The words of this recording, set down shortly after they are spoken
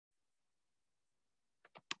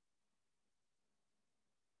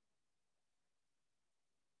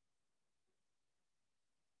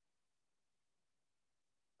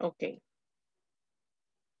Ok.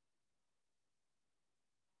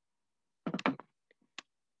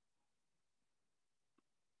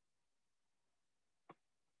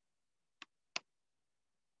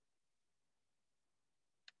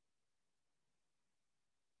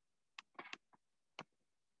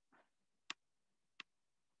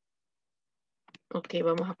 Ok,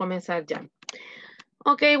 vamos a comenzar ya.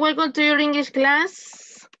 Okay, welcome to your English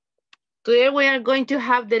class. Today we are going to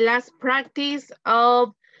have the last practice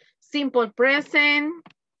of simple present,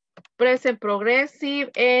 present progressive,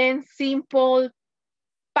 and simple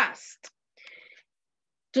past.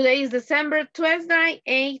 Today is December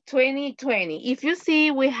 28, 2020. If you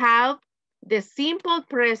see, we have the simple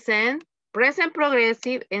present, present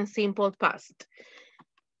progressive, and simple past.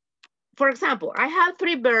 For example, I have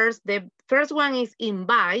three verbs. The first one is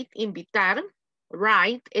invite, invitar,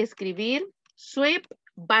 write, escribir, sweep,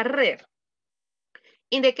 barrer.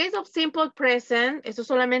 In the case of simple present, eso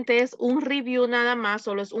solamente es un review nada más,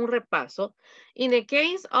 solo es un repaso. In the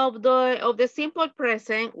case of the simple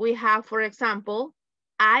present, we have, for example,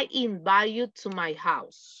 I invite you to my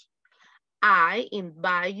house. I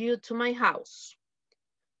invite you to my house.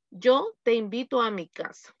 Yo te invito a mi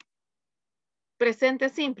casa.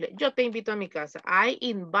 Presente simple, yo te invito a mi casa. I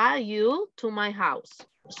invite you to my house.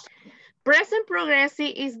 Present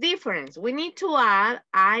progressive is different. We need to add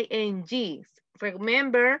ings.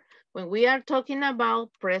 Remember, when we are talking about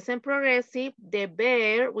present progressive, the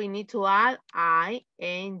verb, we need to add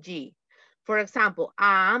ing. For example,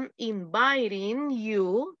 I'm inviting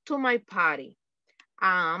you to my party.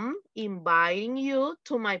 I'm inviting you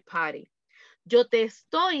to my party. Yo te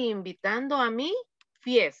estoy invitando a mi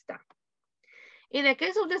fiesta. In the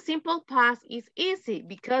case of the simple past, it's easy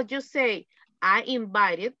because you say, I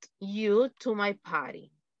invited you to my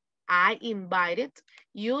party. I invited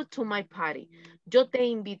you to my party. Yo te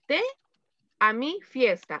invité a mi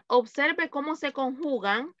fiesta. Observe cómo se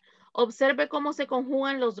conjugan. Observe cómo se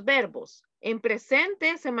conjugan los verbos. En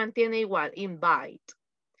presente se mantiene igual, invite.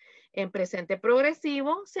 En presente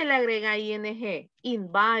progresivo se le agrega ing,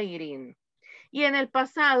 inviting. Y en el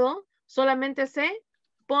pasado solamente se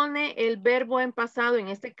pone el verbo en pasado. En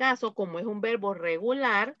este caso, como es un verbo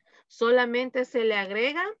regular, solamente se le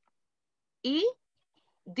agrega id.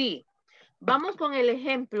 Vamos con el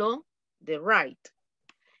ejemplo de write.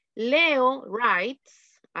 Leo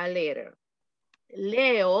writes a letter.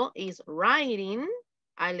 Leo is writing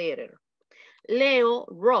a letter. Leo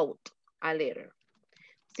wrote a letter.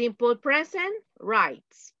 Simple present,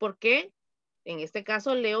 writes. ¿Por qué? En este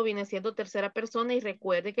caso, Leo viene siendo tercera persona y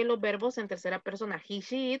recuerde que los verbos en tercera persona, he,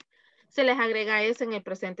 she, it, se les agrega S en el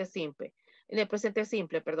presente simple. En el presente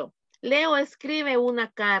simple, perdón. Leo escribe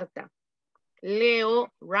una carta.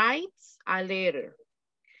 Leo writes a letter.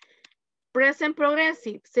 Present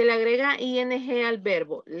progressive, se le agrega ing al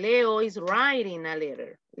verbo. Leo is writing a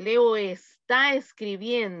letter. Leo está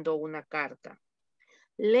escribiendo una carta.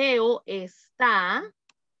 Leo está,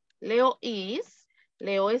 Leo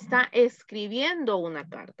está escribiendo una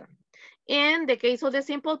carta. En the case of the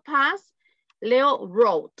simple past, Leo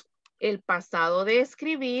wrote. El pasado de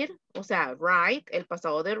escribir, o sea, write, el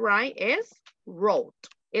pasado de write es wrote.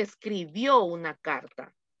 Escribió una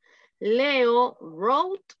carta. Leo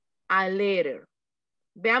wrote a letter.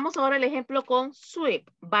 Veamos ahora el ejemplo con sweep,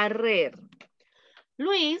 barrer.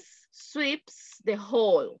 Luis sweeps the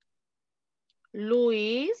hall.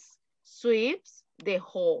 Luis sweeps the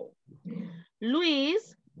hall.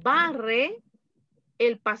 Luis barre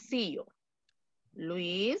el pasillo.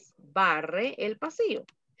 Luis barre el pasillo.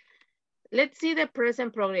 Let's see the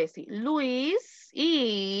present progressive. Luis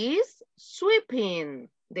is sweeping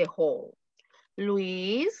the hall.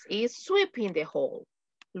 Luis is sweeping the hall.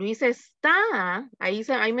 Luis está,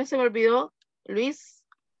 ahí me se me olvidó, Luis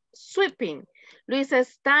sweeping. Luis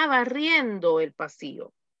está barriendo el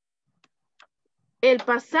pasillo. El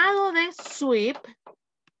pasado de sweep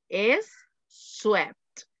es swept.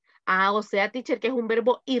 Ah, o sea, teacher, que es un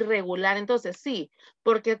verbo irregular. Entonces, sí,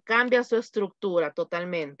 porque cambia su estructura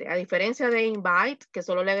totalmente. A diferencia de invite, que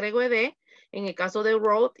solo le agrego ed, en el caso de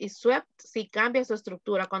wrote y swept, sí cambia su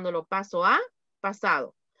estructura cuando lo paso a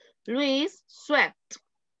pasado. Luis swept.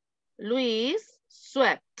 Luis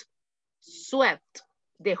swept. Swept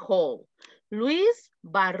the hall. Luis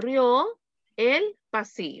barrió el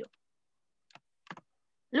pasillo.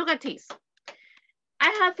 Look at this. I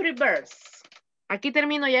have three verbs. Aquí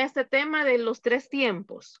termino ya este tema de los tres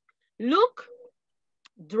tiempos. Look,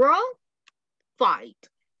 draw, fight.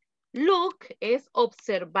 Look es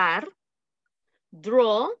observar.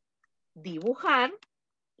 Draw, dibujar.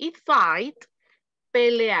 Y fight,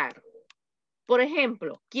 pelear. Por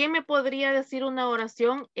ejemplo, ¿quién me podría decir una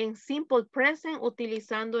oración en simple present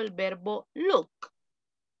utilizando el verbo look?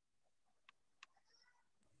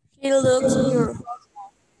 He looks your.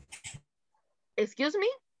 Excuse me.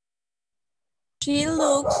 She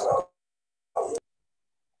looks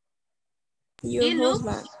your He looks.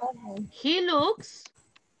 husband. He looks.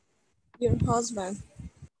 Your husband.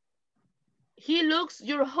 He looks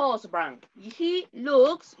your husband. He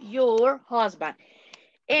looks your husband.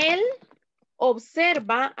 Él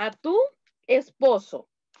observa a tu esposo.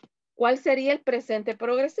 ¿Cuál sería el presente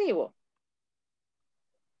progresivo?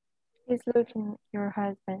 He's looking your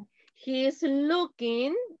husband. He is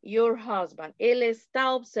looking your husband. Él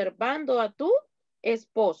está observando a tu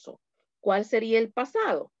esposo. ¿Cuál sería el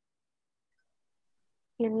pasado?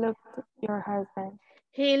 He looked your husband.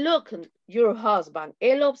 He looked your husband.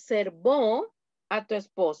 Él observó a tu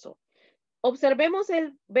esposo. Observemos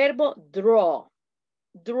el verbo draw.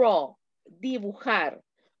 Draw, dibujar.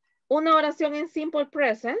 Una oración en simple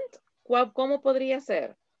present, ¿cómo podría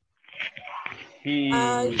ser?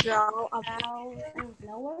 I draw a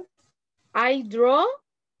flower. I draw.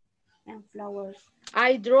 And flowers.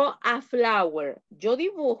 I draw a flower. Yo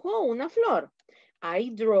dibujo una flor. I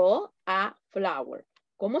draw a flower.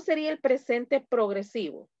 ¿Cómo sería el presente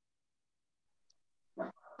progresivo?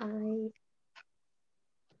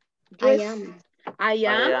 I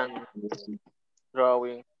am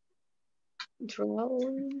drawing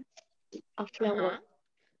a flower.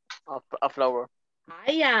 a flower.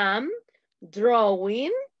 I am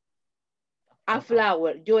drawing a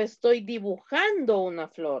flower. Yo estoy dibujando una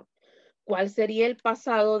flor. ¿Cuál sería el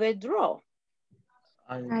pasado de draw?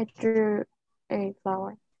 I drew a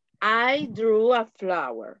flower. I drew a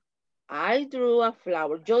flower. I drew a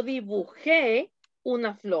flower. Yo dibujé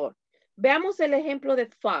una flor. Veamos el ejemplo de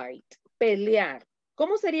fight, pelear.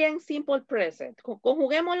 ¿Cómo sería en simple present?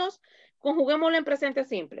 Conjuguémoslo en presente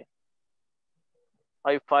simple.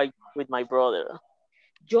 I fight with my brother.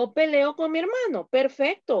 Yo peleo con mi hermano.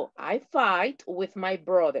 Perfecto. I fight with my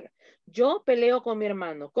brother. Yo peleo con mi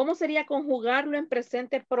hermano. ¿Cómo sería conjugarlo en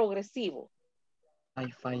presente progresivo? I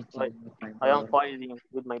am fighting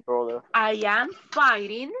with my brother. I am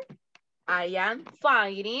fighting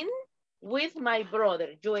with my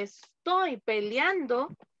brother. Yo estoy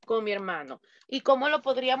peleando con mi hermano. ¿Y cómo lo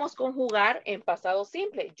podríamos conjugar en pasado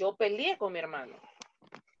simple? Yo peleé con mi hermano.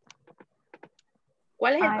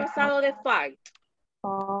 ¿Cuál es el pasado de fight?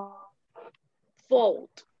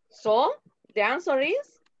 Fought. So, the answer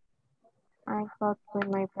is? I fought with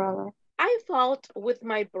my brother. I fought with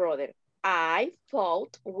my brother. I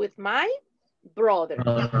fought with my brother.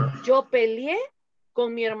 Yo peleé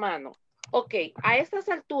con mi hermano. Ok, a estas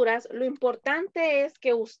alturas, lo importante es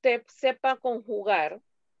que usted sepa conjugar.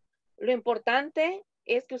 Lo importante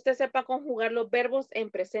es que usted sepa conjugar los verbos en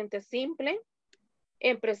presente simple,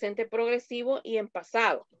 en presente progresivo y en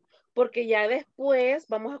pasado. Porque ya después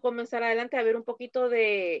vamos a comenzar adelante a ver un poquito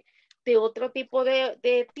de otro tipo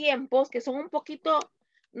de tiempos que son un poquito,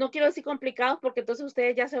 no quiero decir complicados, porque entonces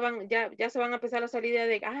ustedes ya se van a empezar a salir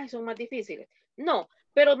de, son más difíciles. No,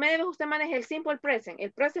 pero usted maneja el simple present,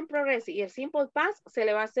 el present progressive y el simple past, se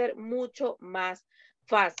le va a hacer mucho más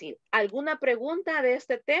fácil. ¿Alguna pregunta de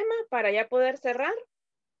este tema para ya poder cerrar?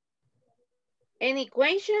 Any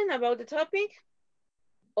question about the topic?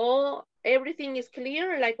 Or everything is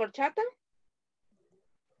clear like horchata?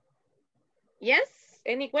 Yes?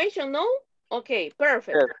 Any question? No? Okay,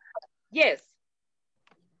 perfect. Yes.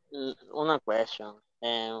 Una question.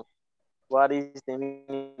 What is the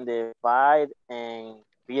meaning of the fight and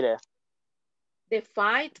beat? The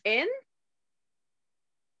fight and?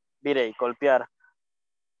 Beat, golpear.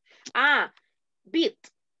 Beat.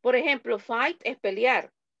 Por ejemplo, fight es pelear.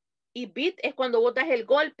 Y beat es cuando botas el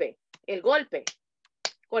golpe.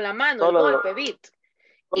 Con la mano, el golpe, beat.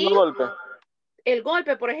 Y golpe. El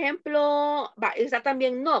golpe, por ejemplo, está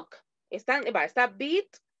también knock. Está beat,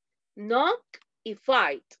 knock y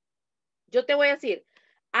fight. Yo te voy a decir,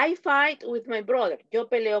 I fight with my brother. Yo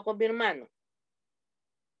peleo con mi hermano.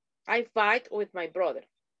 I fight with my brother.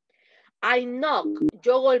 I knock.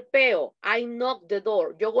 Yo golpeo. I knock the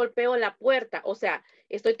door. Yo golpeo la puerta. O sea,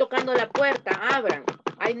 estoy tocando la puerta. Abran.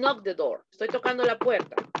 I knock the door. Estoy tocando la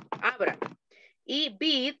puerta. Abran. Y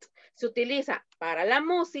beat se utiliza para la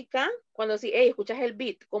música, cuando escuchas el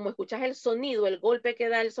beat, como escuchas el sonido, el golpe que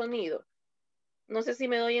da el sonido. No sé si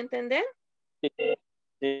me doy a entender.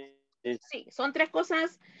 Sí, son tres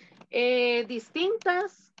cosas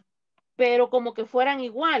distintas, pero como que fueran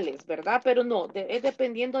iguales, ¿verdad? Pero no, es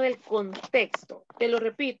dependiendo del contexto. Te lo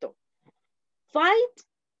repito. Fight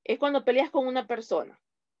es cuando peleas con una persona.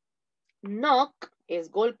 Knock es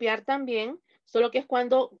golpear también, solo que es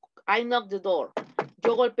cuando I knock the door.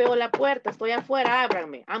 Yo golpeo la puerta, estoy afuera,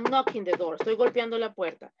 ábranme. I'm knocking the door, estoy golpeando la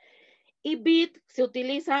puerta. Y beat se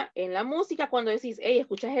utiliza en la música cuando decís, hey,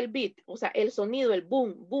 escuchas el beat, o sea, el sonido, el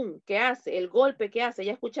boom, boom, que hace, el golpe que hace,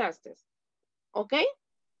 ya escuchaste. ¿Ok?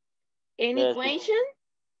 Any Yes, question?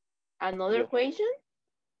 Another yes. question?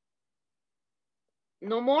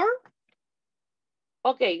 No more?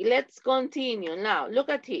 Okay, let's continue. Now, look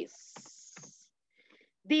at this.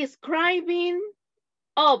 Describing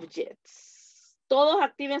objects. Todos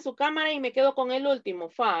activen su cámara y me quedo con el último.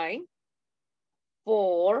 5,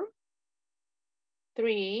 4,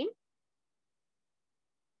 3,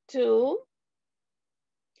 2,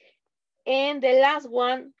 and the last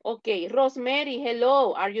one. Okay, Rosemary,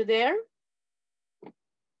 hello, are you there?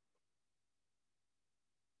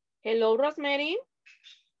 Hello, Rosemary.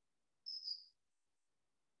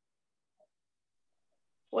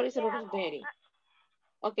 What is Rosemary?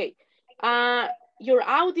 Okay. Your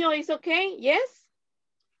audio is okay? Yes?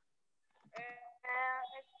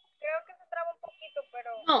 Creo que se traba un poquito,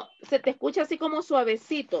 pero... No, se te escucha así como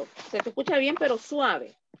suavecito. Se te escucha bien, pero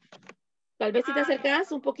suave. Tal vez si te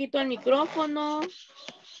acercas un poquito al micrófono.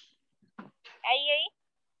 Ahí.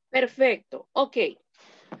 Perfecto. Ok. Okay.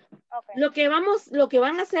 Lo que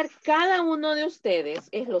van a hacer cada uno de ustedes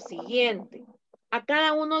es lo siguiente. A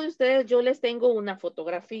cada uno de ustedes yo les tengo una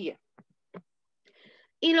fotografía.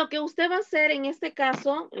 Y lo que usted va a hacer en este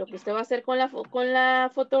caso, lo que usted va a hacer con la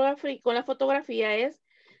fotografía es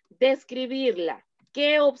describirla.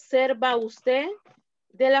 ¿Qué observa usted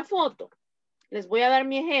de la foto? Les voy a dar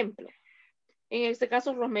mi ejemplo. En este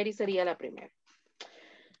caso, Rosemary sería la primera.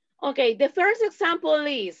 Okay, the first example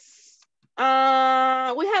is,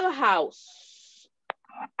 we have a house.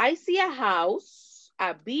 I see a house,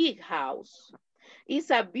 a big house.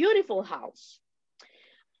 It's a beautiful house.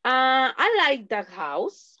 I like that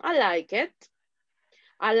house. I like it.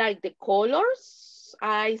 I like the colors.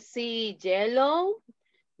 I see yellow,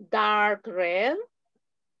 dark red,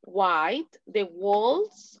 white. The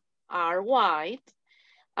walls are white.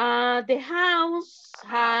 The house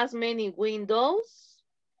has many windows.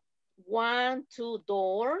 1, 2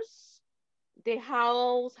 doors. The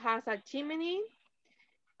house has a chimney.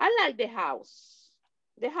 I like the house.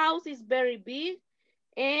 The house is very big.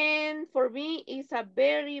 And for me, it's a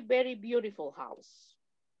very, very beautiful house.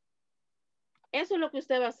 Eso es lo que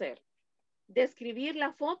usted va a hacer. Describir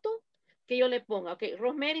la foto que yo le ponga. Ok,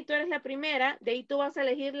 Rosemary, tú eres la primera. De ahí tú vas a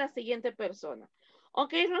elegir la siguiente persona.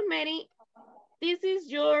 Ok, Rosemary, this is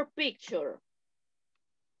your picture.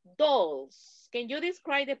 Dolls. Can you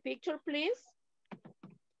describe the picture, please?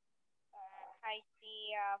 I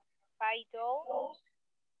see 5 dolls,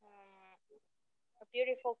 a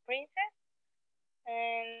beautiful princess,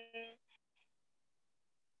 and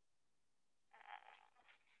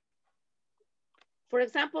For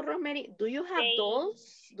example, Rosemary, do you have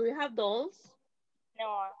dolls? Do you have dolls?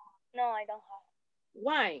 no, I don't have.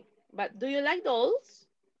 Why? But do you like dolls?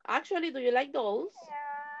 Actually, do you like dolls?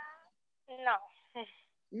 No.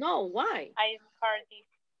 No, why? I scar.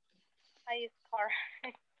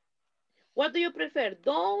 What do you prefer,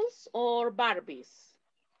 dolls or Barbies?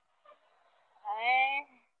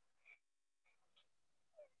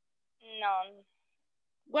 No.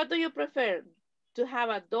 What do you prefer, to have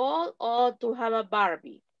a doll or to have a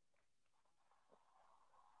Barbie?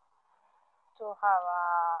 To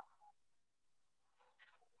have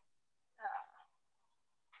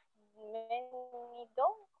many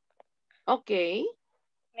dolls. Okay.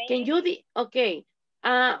 Maybe. Can you okay?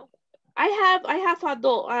 I have a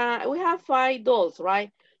doll. We have 5 dolls,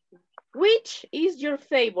 right? Which is your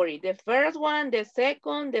favorite? The first one, the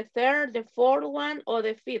second, the third, the fourth one, or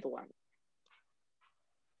the fifth one?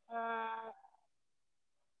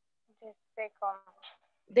 The second.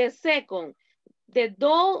 The second, the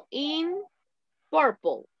doll in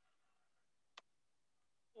purple.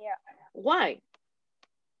 Yeah. Why?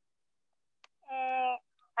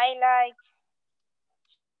 I like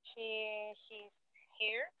she's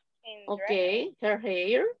here in Okay, her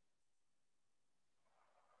hair.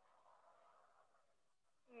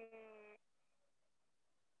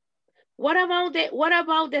 What about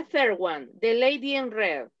the third one, the lady in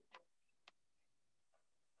red?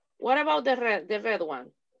 What about the red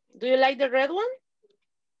one? Do you like the red one?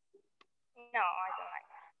 No, I don't like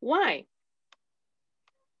that. Why?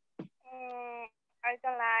 I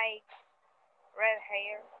don't like red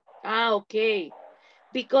hair. Ah, okay.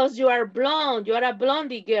 Because you are blonde. You are a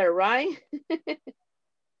blondie girl, right?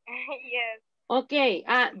 Yes. Okay.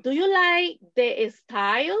 Do you like the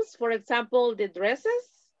styles? For example, the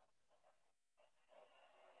dresses?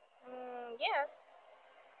 Yes.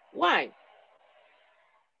 Why?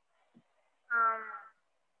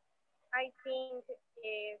 I think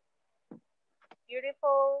is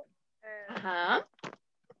beautiful. Ajá.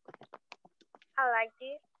 I like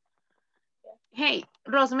this. Hey,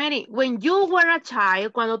 Rosemary, when you were a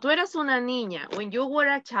child, cuando tú eras una niña, when you were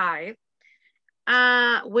a child,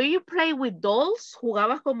 were you play with dolls?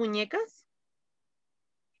 ¿Jugabas con muñecas?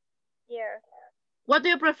 Yes. What do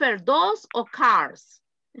you prefer, dolls or cars?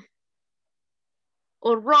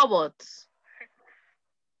 Or robots?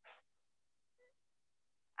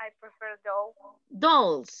 I prefer doll.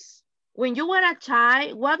 Dolls. When you were a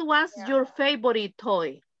child, what was Yeah. your favorite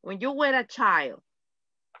toy? When you were a child,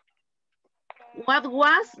 what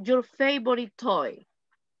was your favorite toy?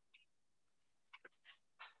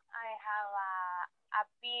 I have a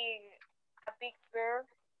big bird.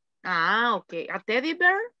 Ah, okay. A teddy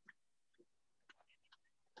bear?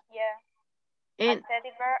 Yeah. And, A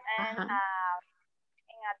teddy bear and a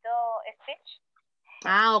doll stitch.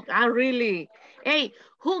 ah, okay. Ah, really? Hey,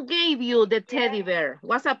 who gave you the teddy bear?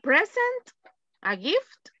 Was a present? A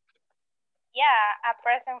gift? Yeah, a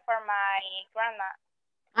present for my grandma.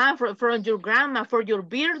 Ah, from your grandma, for your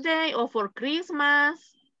birthday or for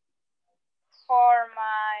Christmas? For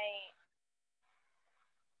my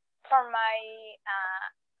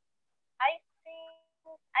I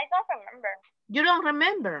think I don't remember. You don't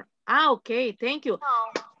remember? Ah, okay, thank you.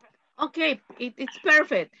 No. Okay, it's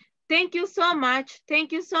perfect. Thank you so much.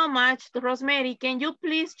 Thank you so much, Rosemary. Can you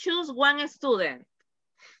please choose one student?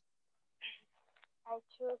 I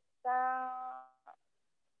choose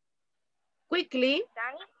Quickly.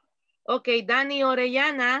 Danny. Okay, Danny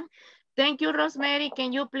Orellana. Thank you, Rosemary.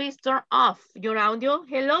 Can you please turn off your audio?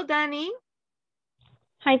 Hello, Danny.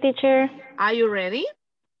 Hi, teacher. Are you ready?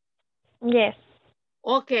 Yes.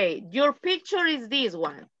 Okay, your picture is this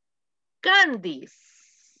one. Candies.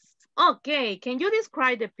 Okay, can you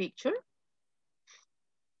describe the picture?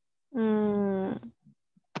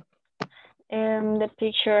 The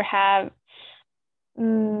picture have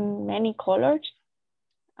many colors.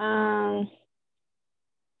 I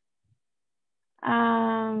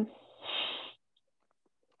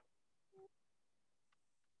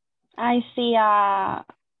see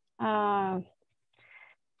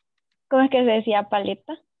 ¿cómo es que se decía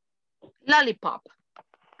paleta? Lollipop.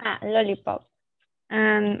 Lollipop.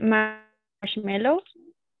 And marshmallows.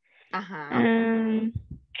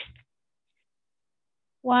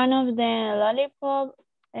 One of the lollipop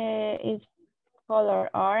is color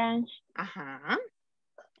orange.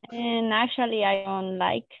 And actually, I don't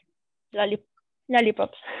like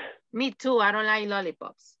lollipops. Me too. I don't like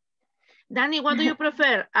lollipops. Danny, what do you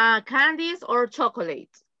prefer? Candies or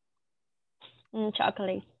chocolate?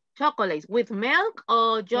 Chocolate. Chocolate with milk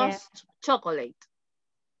or just chocolate?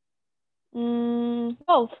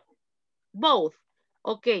 Both. Both.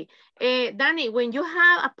 Okay. Danny, when you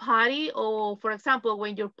have a party, or for example,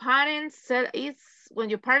 when your parents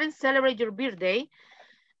celebrate your birthday,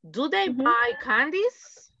 do they buy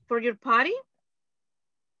candies for your party?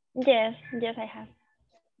 Yes, I have.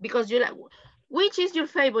 Because you like, which is your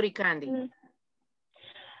favorite candy?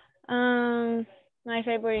 My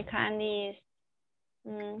favorite candy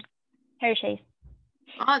is Hershey's.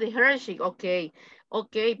 Oh, the Hershey. Okay.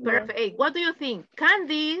 Okay, perfect. Hey, what do you think?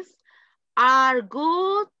 Candies are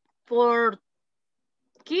good for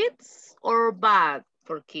kids or bad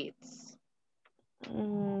for kids?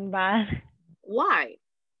 Bad. Why?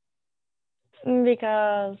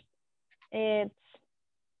 Because it's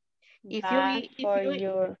bad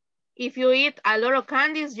if you eat a lot of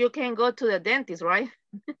candies, you can go to the dentist, right?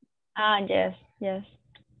 Yes.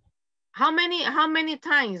 How many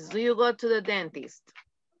times do you go to the dentist?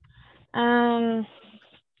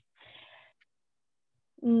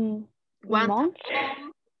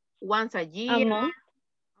 Once a year?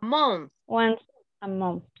 A month? Once a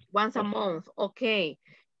month. Once a month, okay.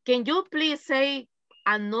 Can you please say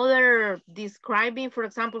another describing, for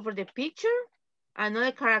example, for the picture?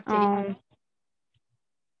 Another characteristic?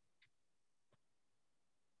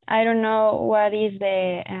 I don't know what is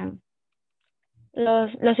the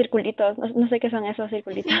los circulitos. No sé qué son esos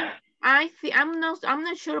circulitos. I'm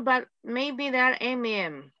not sure, but maybe they are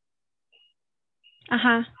M&M.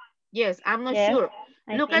 Yes, I'm not sure.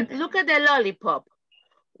 Look at the lollipop.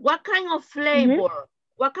 What kind of flavor?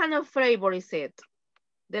 What kind of flavor is it?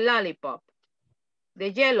 The lollipop, the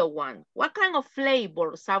yellow one. What kind of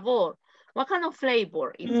flavor, sabor? What kind of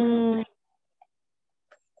flavor is it?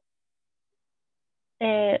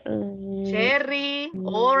 Cherry,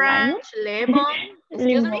 orange, lemon.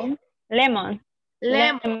 Excuse me? Lemon.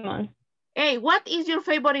 Hey, what is your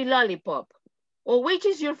favorite lollipop? Or which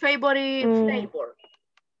is your favorite flavor?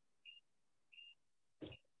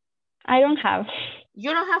 I don't have.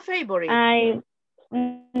 You don't have favorite?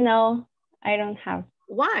 No. I don't have.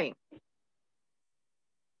 Why?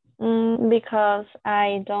 Because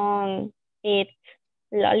I don't eat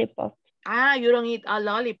lollipops. Ah, you don't eat a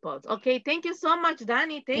lollipop. Okay, thank you so much,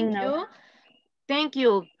 Danny. Thank No. you. Thank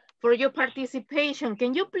you for your participation.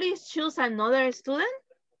 Can you please choose another student?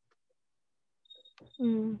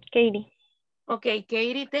 Katie. Okay,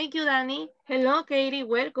 Katie. Thank you, Danny. Hello, Katie.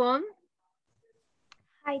 Welcome.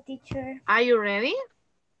 Hi, teacher. Are you ready?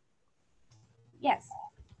 Yes.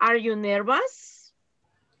 Are you nervous?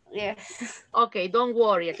 Yes. Okay, don't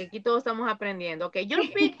worry, que aquí todos estamos aprendiendo. Okay,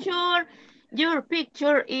 your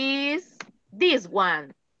picture is this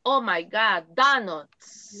one. Oh my God,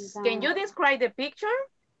 donuts. Can you describe the picture?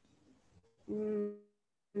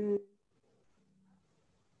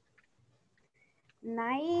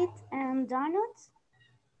 Night and donuts.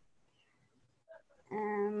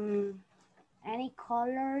 Any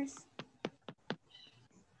colors?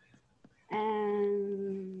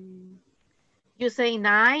 You say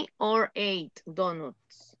 9 or 8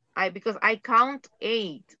 donuts. Because I count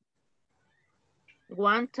 8.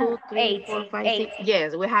 1, 2, 3, 4, 5, 6.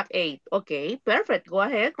 Yes, we have 8. Okay, perfect. Go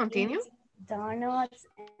ahead, continue. Donuts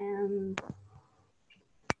and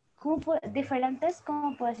diferentes,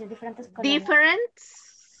 ¿cómo puedo decir? Diferentes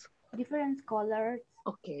colores. Different colors.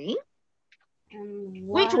 Okay.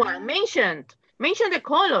 Which one? Mention the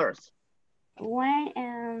colors.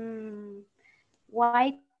 One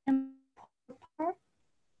white and purple.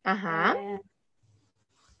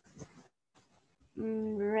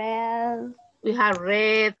 Red. We have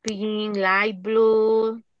red, pink, light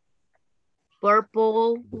blue,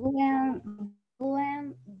 purple. Blue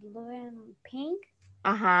and pink.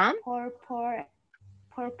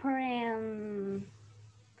 Purple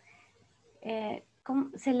and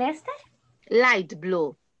celeste. Light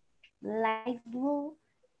blue. Light blue,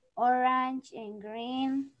 orange and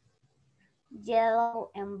green, yellow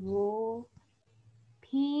and blue,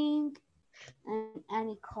 pink, and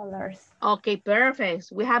any colors. Okay,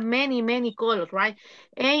 perfect. We have many, many colors, right?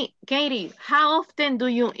 Hey, Katie, how often do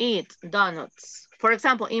you eat donuts? For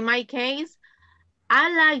example, in my case, I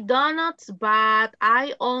like donuts, but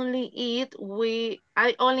I only eat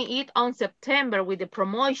on September with the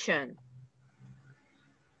promotion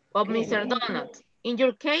of Mr. Donut. In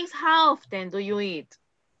your case, how often do you eat?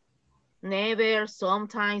 Never,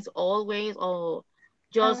 sometimes, always, or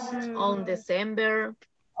just on December?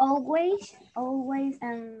 Always,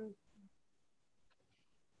 and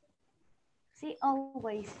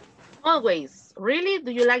always. Always. Really?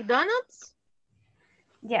 Do you like donuts?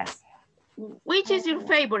 Yes. Which is your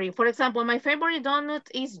favorite? For example, my favorite donut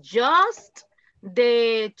is just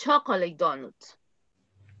the chocolate donut.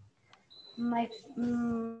 My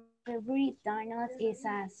favorite donut is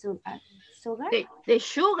a sugar. The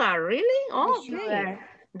sugar, really? Oh, okay.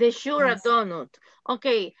 The sugar donut.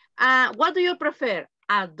 Okay. What do you prefer?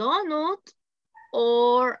 A donut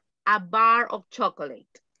or a bar of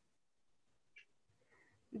chocolate?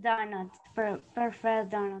 Donuts. Prefer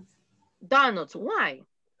donuts. Donuts. Why?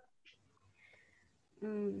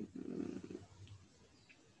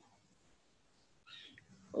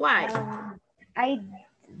 Why? I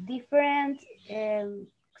different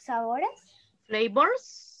sabores.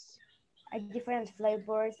 Flavors? Different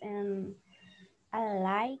flavors, and I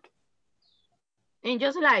like. And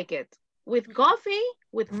just like it. With coffee,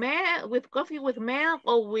 with milk,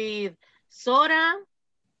 or with soda?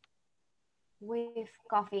 With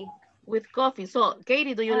coffee. With coffee. So,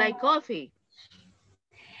 Katie, do you like coffee?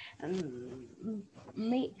 ¿Cómo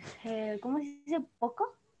se dice poco?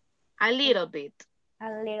 A little bit.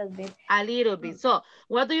 A little bit. A little bit. So,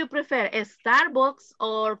 what do you prefer, a Starbucks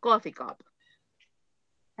or coffee cup?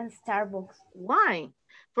 And Starbucks. Why?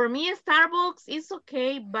 For me, Starbucks is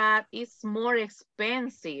okay, but it's more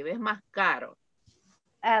expensive. Es más caro.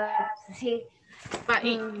 Sí. But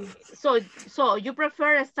so you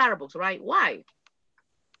prefer a Starbucks, right? Why?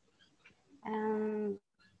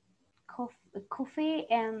 Coffee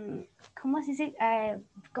and ¿cómo se dice?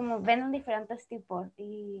 Como venden diferentes tipos.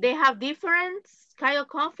 They have different kind of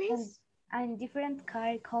coffees? And different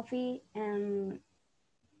kind of coffee and...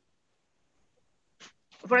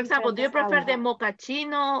 For example, do you prefer the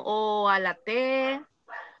mochaccino or a latte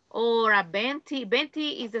or a venti?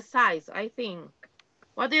 Venti is the size, I think.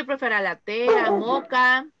 What do you prefer, a latte, a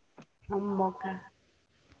mocha? A mocha.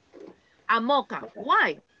 A mocha.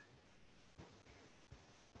 Why?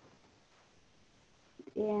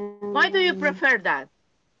 Why do you prefer that?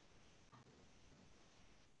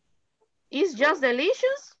 It's just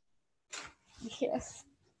delicious? Yes.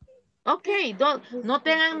 Okay, no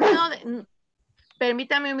tengan miedo.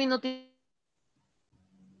 Permítame un minutito.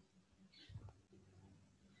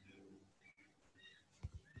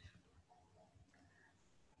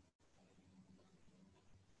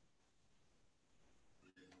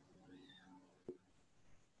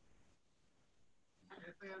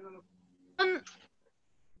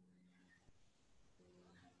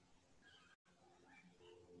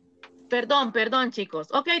 Perdón,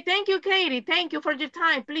 chicos. Okay, thank you, Katie. Thank you for your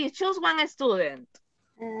time. Please choose one student.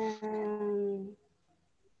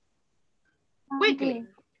 Quickly.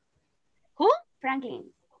 Who?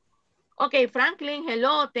 Franklin. Okay, Franklin,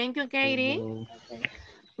 hello. Thank you, Katie. Hello.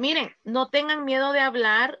 Miren, no tengan miedo de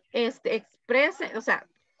hablar, expresen, o sea,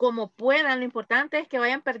 como puedan, lo importante es que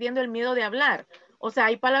vayan perdiendo el miedo de hablar. O sea,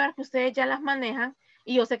 hay palabras que ustedes ya las manejan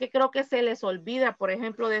y yo sé que creo que se les olvida, por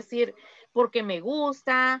ejemplo, decir porque me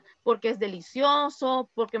gusta, porque es delicioso,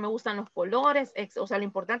 porque me gustan los colores. O sea, lo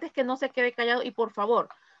importante es que no se quede callado y por favor,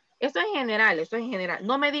 esto es en general.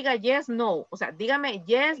 No me diga yes, no. O sea, dígame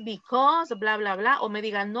yes, because, bla, bla, bla, o me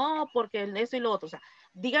diga no, porque eso y lo otro. O sea,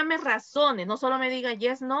 dígame razones, no solo me diga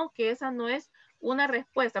yes, no, que esa no es una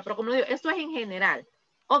respuesta, pero como lo digo, esto es en general.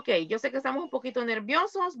 Ok, yo sé que estamos un poquito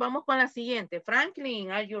nerviosos, vamos con la siguiente.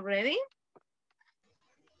 Franklin, are you ready?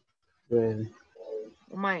 Ready.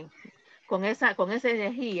 Oh my, con esa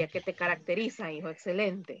energía que te caracteriza, hijo,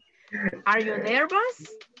 excelente. Are you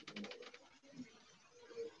nervous?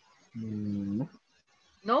 No.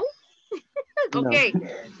 No? Okay,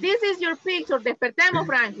 this is your picture. Despertemos,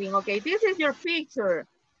 Franklin. Okay, this is your picture.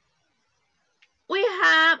 We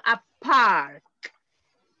have a park.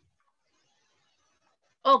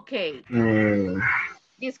 Okay.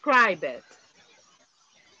 Describe it.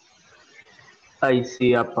 I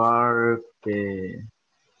see a park.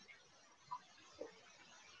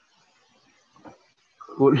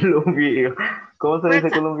 Columbia. ¿Cómo se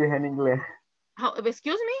dice Columbia en inglés?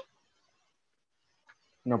 Excuse me?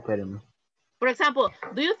 No, espérame. For example,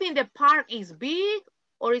 do you think the park is big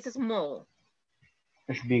or is small?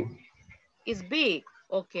 It's big. It's big.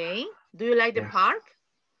 Okay. Do you like the park?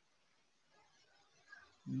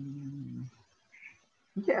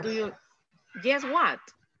 Yes. Do you? Yes, what?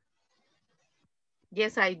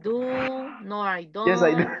 Yes, I do. No, I don't. Yes,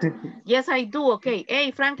 I do. Yes, I do. Okay.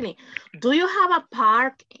 Hey, Franklin, do you have a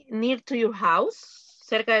park near to your house?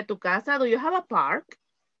 Cerca de tu casa, do you have a park?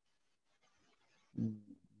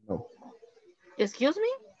 No. Excuse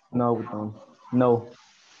me? No, don't. No.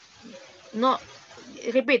 No.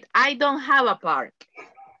 Repeat. I don't have a park.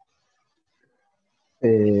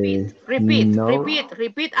 Repeat No.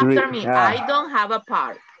 Repeat after me. I don't have a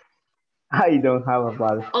park. I don't have a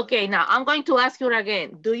park. Okay, now I'm going to ask you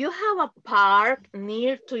again. Do you have a park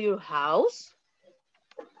near to your house?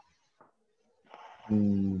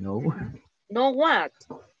 No. No what?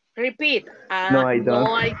 Repeat. No, I don't.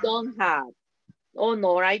 No, I don't have. Oh,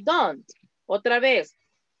 no, I don't. Otra vez.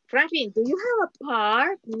 Franklin, do you have a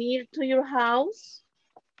park near to your house?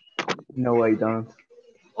 No, I don't.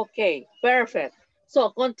 Okay, perfect. So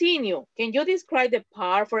continue. Can you describe the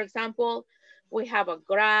park? For example, we have a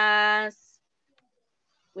grass,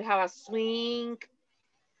 we have a swing,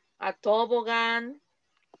 a toboggan.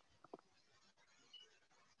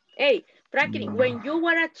 Hey, Franklin, when you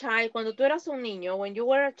were a child, cuando tú eras un niño, when you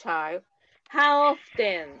were a child, how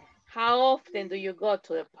often do you go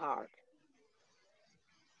to the park?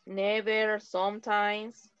 Never,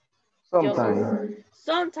 sometimes? Sometimes.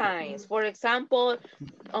 Sometimes. For example,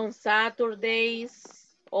 on Saturdays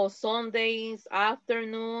or Sundays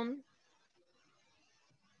afternoon.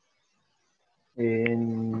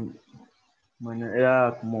 Bueno,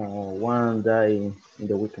 era como one day in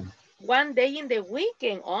the weekend. One day in the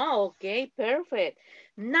weekend. Oh, okay, perfect.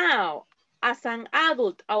 Now, as an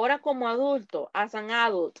adult, ahora como adulto, as an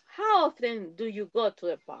adult, how often do you go to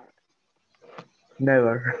the park?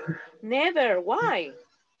 Never. Never. Why?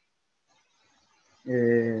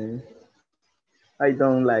 I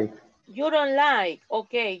don't like. You don't like.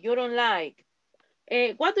 Okay, you don't like.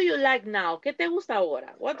 What do you like now? ¿Qué te gusta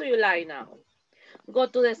ahora? What do you like now? Go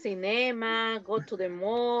to the cinema, go to the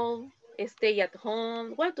mall, stay at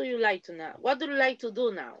home. What do you like to now? What do you like to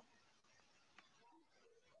do now?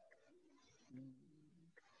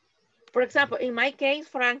 For example, in my case,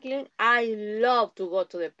 Franklin, I love to go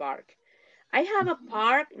to the park. I have a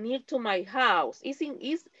park near to my house. It's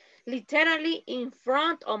literally in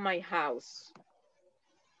front of my house.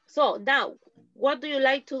 So now, what do you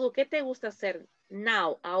like to do? ¿Qué te gusta hacer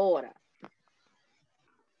now, ahora?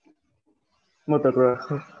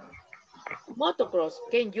 Motocross. Motocross.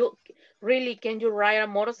 Can you ride a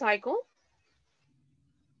motorcycle?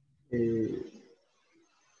 Can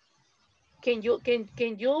you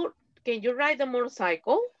ride a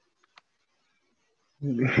motorcycle?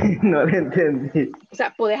 No lo entendí. O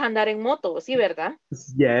sea, puedes andar en moto, ¿sí, verdad?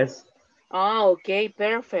 Yes. Ah, okay,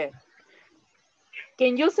 perfect.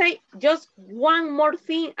 Can you say just one more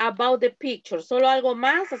thing about the picture? Solo algo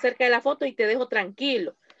más acerca de la foto y te dejo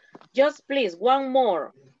tranquilo. Just please, one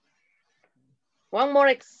more. One more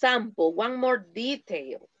example, one more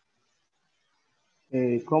detail.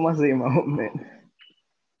 ¿Cómo así, más o menos?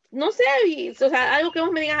 No sé, o sea, algo que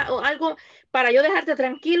vos me digas, o algo para yo dejarte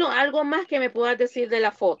tranquilo, algo más que me puedas decir de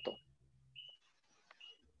la foto.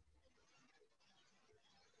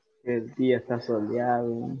 El día está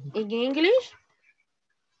soleado. In English?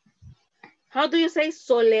 How do you say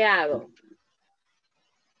soleado?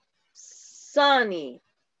 Sunny.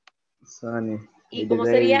 Sunny. ¿Y The cómo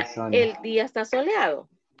day sería is sunny. el día está soleado?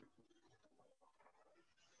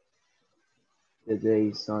 The day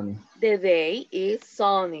is sunny. The day is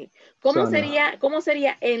sunny. ¿Cómo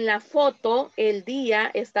sería en la foto el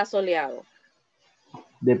día está soleado?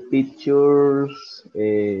 The pictures.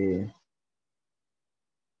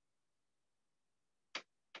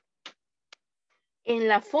 En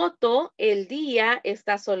la foto el día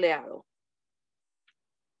está soleado.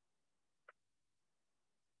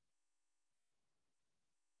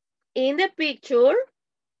 In the picture,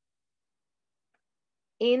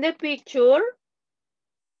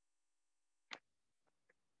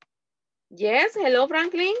 yes, hello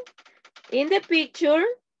Franklin. In the picture,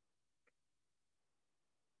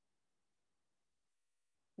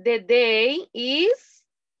 the day is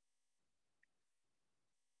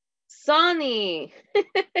sunny.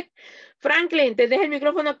 Franklin, te dejo el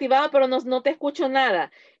micrófono activado, pero no te escucho nada.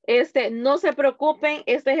 No se preocupen,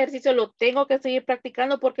 este ejercicio lo tengo que seguir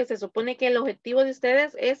practicando porque se supone que el objetivo de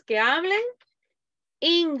ustedes es que hablen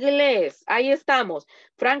inglés. Ahí estamos.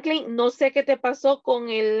 Franklin, no sé qué te pasó con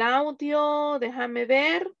el audio. Déjame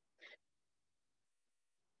ver.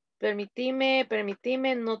 Permitime,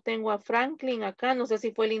 no tengo a Franklin acá. No sé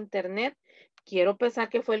si fue el internet. Quiero pensar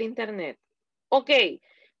que fue el internet. Ok.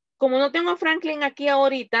 Como no tengo a Franklin aquí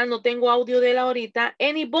ahorita, no tengo audio de él ahorita.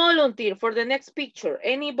 Any volunteer for the next picture?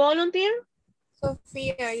 Any volunteer?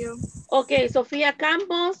 Sofía, yo. Okay, Sofía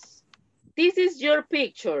Campos, this is your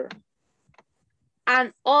picture.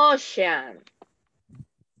 An ocean.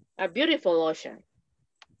 A beautiful ocean.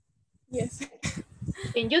 Yes.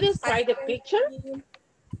 Can you describe the picture?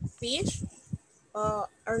 Fish or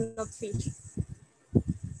not fish?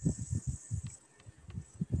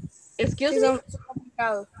 Excuse me?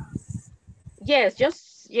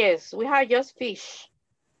 Yes, we have just fish.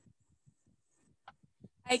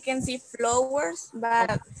 I can see flowers,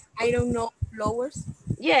 but I don't know flowers.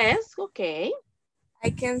 Yes, okay.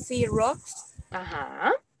 I can see rocks,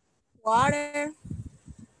 water,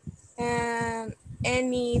 and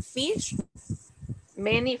any fish.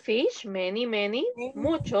 Many fish, many,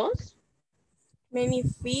 muchos. Many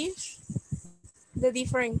fish, the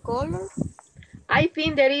different color. I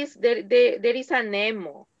think there is a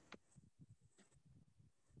Nemo.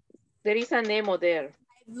 There is a Nemo there.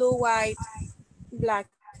 Blue, white, black.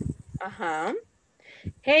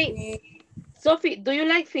 Hey, Sophie, do you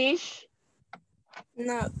like fish?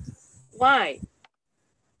 No. Why?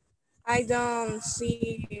 I don't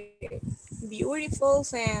see beautiful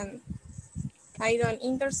and I don't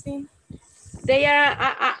interesting. They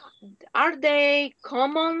are they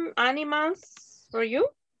common animals for you?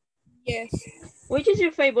 Yes. Which is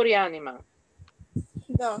your favorite animal?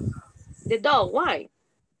 Dog. The dog, why?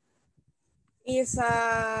 It's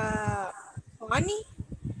a funny.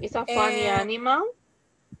 It's a funny animal.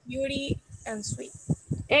 Beauty and sweet.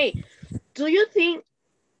 Hey, do you think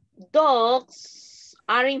dogs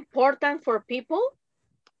are important for people?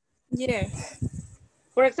 Yes.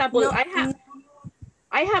 For example, No,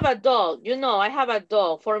 I have a dog, you know, I have a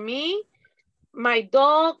dog. For me, my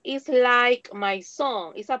dog is like my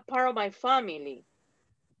son. It's a part of my family.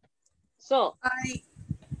 So,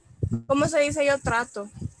 ¿cómo se dice yo trato?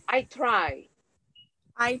 I try.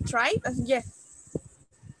 I tried? Yes.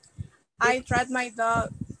 I tried my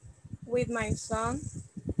dog with my son.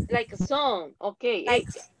 Like a son, okay. Like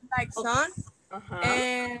son.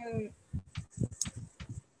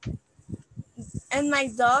 And my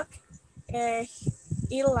dog,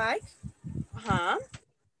 he like.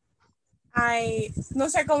 No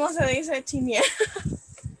sé cómo se dice chinear.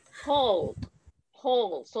 Hold,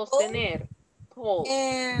 sostener. Hold.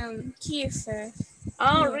 And kisses.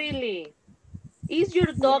 Oh, really? Is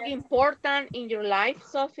your dog important in your life,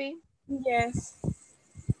 Sophie? Yes.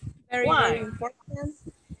 Very important.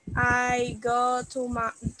 I go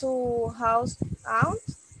to house out.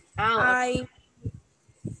 I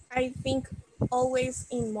think always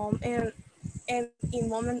in moment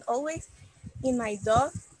always in my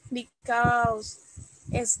dog because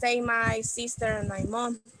stay my sister and my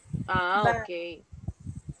mom. Okay.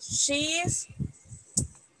 She's,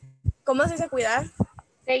 ¿cómo se dice cuidar?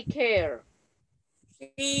 Take care.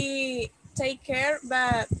 She take care,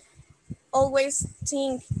 but always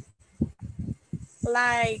think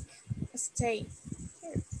like stay.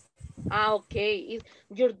 Ah, okay.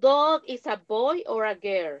 Your dog is a boy or a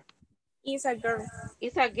girl? Is a girl.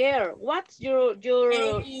 It's a girl. What's Name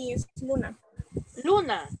is Luna.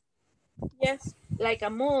 Luna? Yes. Like a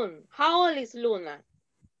moon. How old is Luna?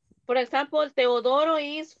 For example, Teodoro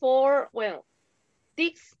is well,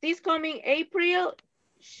 this coming April,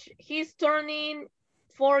 he's turning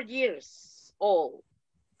 4 years old.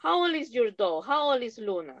 How old is your dog? How old is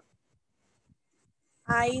Luna?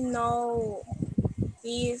 I know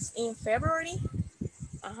is in February.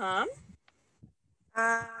 Uh-huh.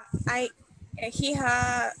 She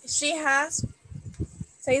has,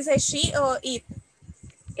 se dice she or it.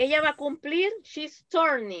 Ella va a cumplir, she's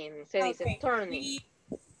turning, se dice Okay. turning.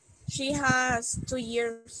 She has 2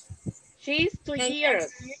 years. She's 2 years.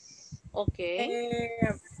 Okay.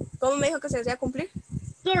 ¿Cómo me dijo que se decía cumplir?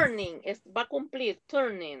 Turning, va a cumplir,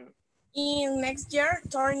 turning. In next year,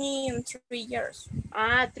 turning 3 years.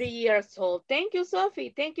 Ah, 3 years old. Thank you,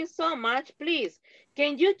 Sophie. Thank you so much. Please,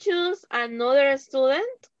 can you choose another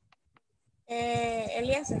student?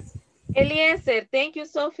 Eliezer. Eliezer, thank you,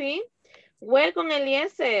 Sophie. Welcome,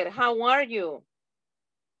 Eliezer. How are you?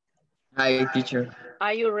 Hi, teacher.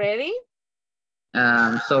 Are you ready?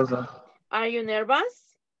 So. Are you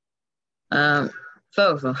nervous?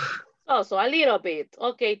 So. So, a little bit.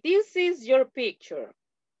 Okay, this is your picture.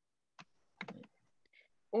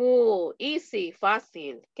 Oh, easy,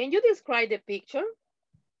 fácil. Can you describe the picture?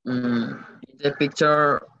 The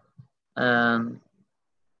picture,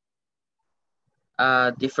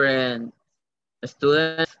 different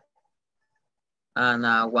students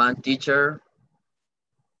and one teacher.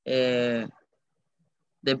 The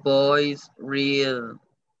boys read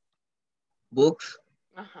books.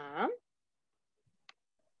 Uh-huh.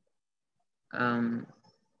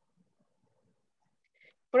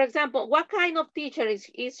 For example, what kind of teacher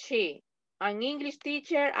is she? An English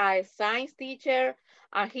teacher, a science teacher,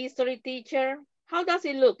 a history teacher? How does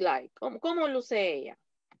it look like? ¿Cómo luce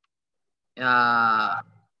ella?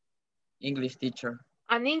 English teacher.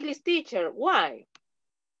 An English teacher, why?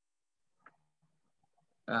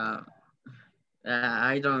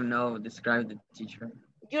 I don't know, describe the teacher.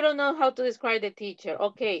 You don't know how to describe the teacher.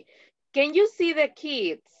 Okay. Can you see the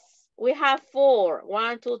kids? We have 4.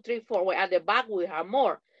 1, 2, 3, 4. Well, at the back, we have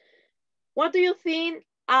more. What do you think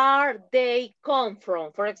are they come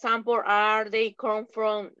from? For example, are they come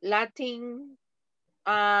from Latin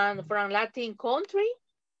country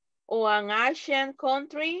or an Asian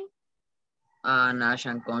country? An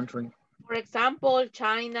Asian country. For example,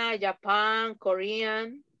 China, Japan,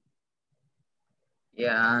 Korean.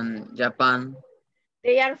 Yeah, and Japan.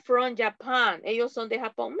 They are from Japan. Ellos son de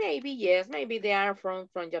Japón. Maybe, yes, maybe they are from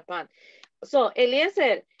Japan. So,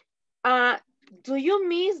 Eliezer, do you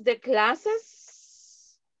miss the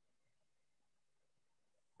classes?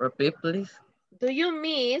 Repeat, please. Do you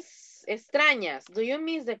miss, extrañas, do you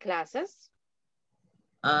miss the classes?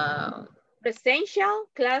 Presential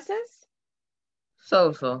classes?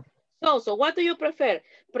 So. So, what do you prefer?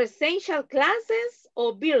 Presential classes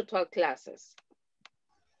or virtual classes?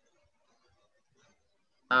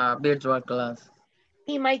 Virtual class.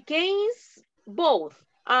 In my case, both.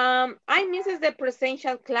 I miss the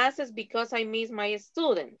presential classes because I miss my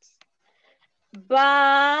students.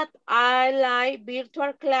 But I like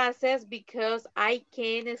virtual classes because I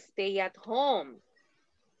can stay at home.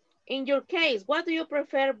 In your case, what do you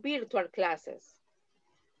prefer virtual classes?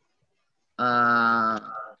 I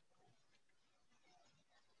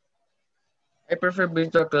prefer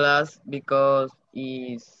virtual class because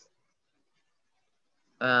it's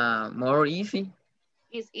more easy.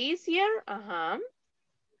 It's easier? Uh-huh.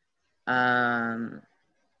 And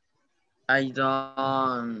I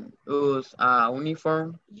don't use a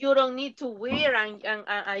uniform. You don't need to wear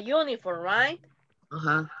a uniform, right?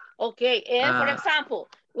 Uh-huh. Okay, and for example,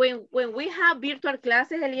 when we have virtual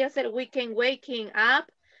classes, Eliezer, we can waking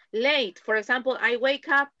up late. For example, I wake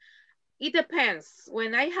up, it depends.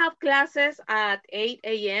 When I have classes at 8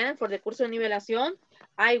 a.m. for the curso de nivelación,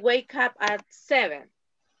 I wake up at 7.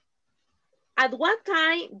 At what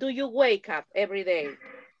time do you wake up every day?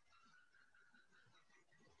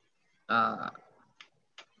 At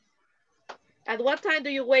what time do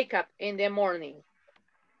you wake up in the morning?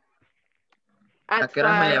 At 5.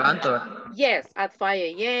 Me levanto? Yes, at 5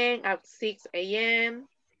 a.m., at 6 a.m.,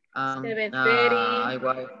 7:30. I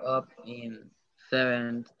wake up in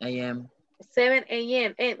 7 a.m. 7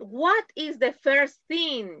 a.m. And what is the first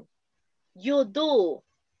thing you do?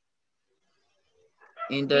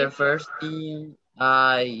 In the first thing,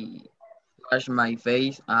 I wash my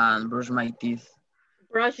face and brush my teeth.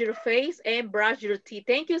 Brush your face and brush your teeth.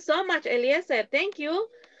 Thank you so much, Eliezer. Thank you.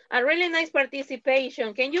 A really nice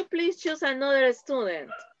participation. Can you please choose another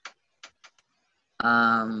student?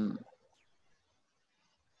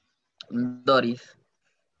 Doris.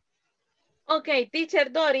 Okay, teacher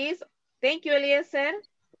Doris. Thank you, Eliezer.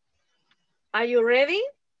 Are you ready?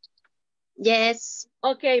 Yes.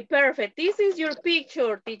 Okay, perfect. This is your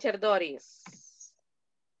picture, teacher Doris.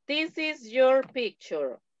 This is your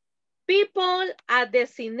picture. People at the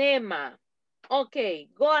cinema. Okay,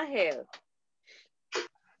 go ahead.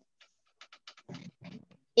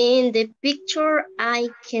 In the picture, I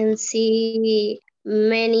can see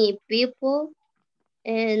many people,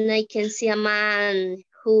 and I can see a man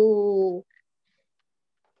who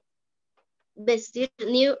vestir,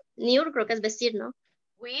 new creo que es vestir, ¿no?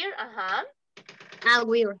 Weird, uh-huh.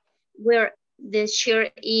 Where the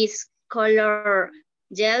shirt is color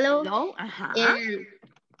yellow, Hello, uh-huh. and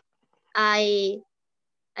I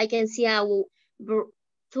can see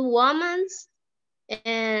two women,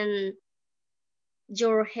 and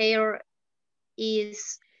your hair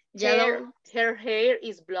is yellow. Her hair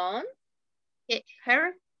is blonde.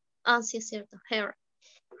 Hair? Ah, sí, es cierto. Hair.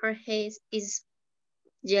 Her hair is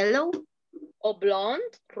yellow. O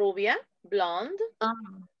blonde, rubia, blonde.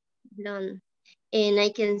 Blonde. And I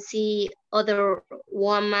can see other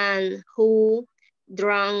woman who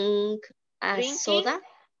drank a soda.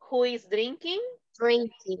 Who is drinking?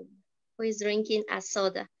 Drinking. Who is drinking a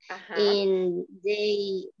soda. And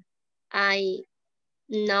I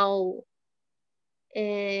know,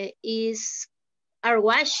 are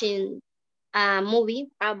watching a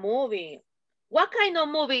movie. A movie. What kind of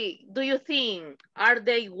movie do you think are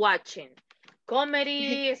they watching?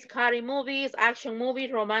 Comedy, scary movies, action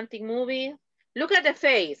movies, romantic movies? Look at the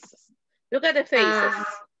face. Look at the faces.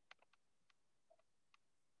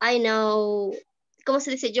 I know. ¿Cómo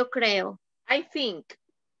se dice? Yo creo. I think.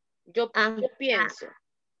 Yo pienso.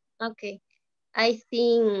 Okay. I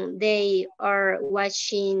think they are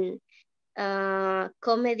watching a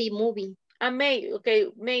comedy movie.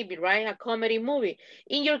 Maybe, right? A comedy movie.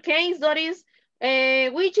 In your case, Doris,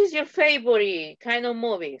 which is your favorite kind of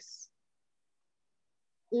movies?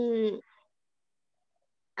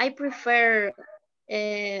 I prefer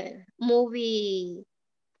a movie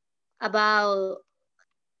about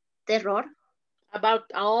terror.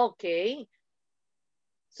 Okay.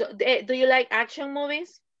 So, do you like action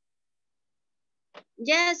movies?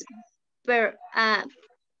 Yes, but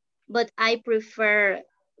I prefer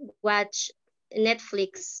watch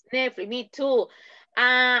Netflix. Netflix, me too.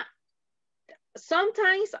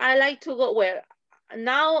 Sometimes I like to go, well,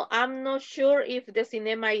 now I'm not sure if the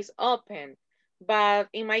cinema is open, but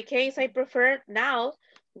in my case, I prefer now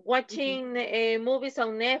watching movies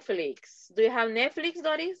on Netflix. Do you have Netflix,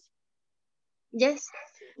 Doris? Yes.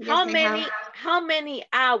 How many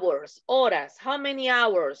hours, horas, how many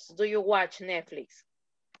hours do you watch Netflix?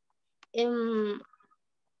 5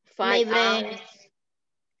 hours.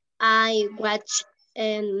 I watch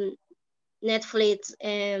Netflix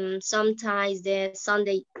sometimes the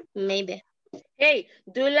Sunday, maybe. Hey,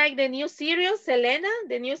 do you like the new series, Selena,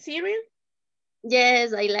 the new series?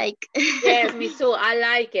 Yes, I like. Yes, me too. I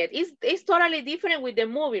like it. It's totally different with the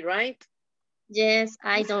movie, right? Yes,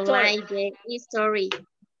 I don't like the story.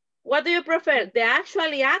 What do you prefer, the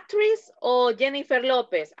actual actress or Jennifer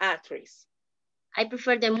Lopez actress? I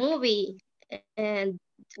prefer the movie. And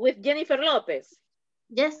with Jennifer Lopez?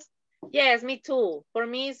 Yes. Yes, me too. For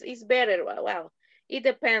me, it's better. Well, it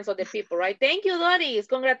depends on the people, right? Thank you, Doris.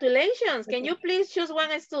 Congratulations. Can you please choose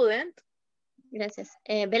one student? Gracias.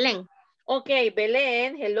 Belén. Okay,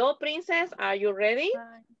 Belén. Hello, princess. Are you ready?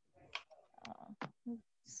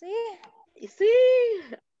 Sí. Sí.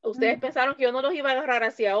 Ustedes pensaron que yo no los iba a agarrar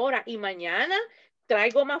hacia ahora. Y mañana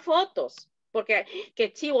traigo más fotos. Porque,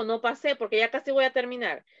 qué chivo, no pasé, porque ya casi voy a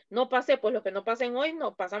terminar. No pasé, pues los que no pasen hoy,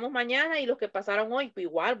 no, pasamos mañana, y los que pasaron hoy, pues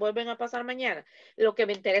igual vuelven a pasar mañana. Lo que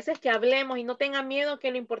me interesa es que hablemos y no tengan miedo,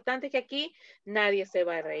 que lo importante es que aquí nadie se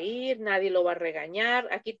va a reír, nadie lo va a regañar,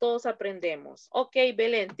 aquí todos aprendemos. Ok,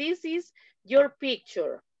 Belén, this is your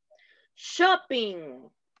picture.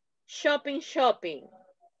 Shopping, shopping, shopping.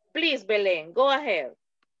 Please, Belén, go ahead.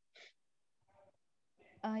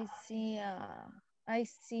 I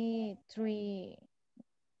see 3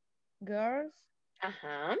 girls.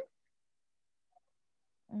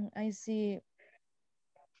 I see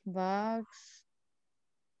bags,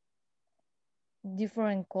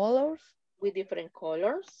 different colors. With different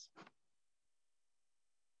colors.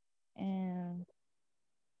 And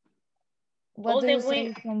what do you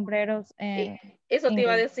say, sombreros and Eso te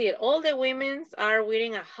iba a decir. All the women are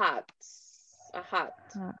wearing a hat. A hat.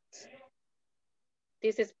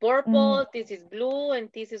 This is purple, this is blue, and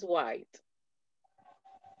this is white.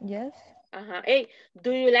 Yes. Hey,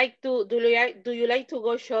 do you like to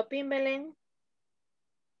go shopping, Belén?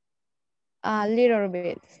 A little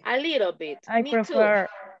bit. A little bit. I Me prefer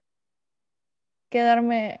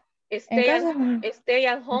quedarme en casa. Stay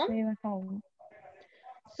at home. Stay at home.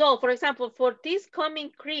 So, for example, for this coming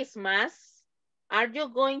Christmas, are you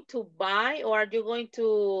going to buy or are you going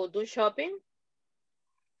to do shopping?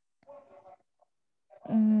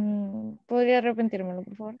 ¿Podría repetírmelo,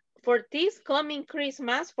 por favor? For this coming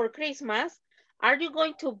Christmas, for Christmas, are you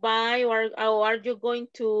going to buy or are you going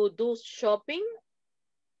to do shopping?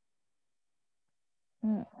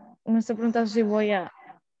 Me está preguntando si voy a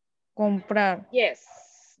comprar. Yes,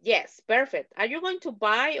 yes, perfect. Are you going to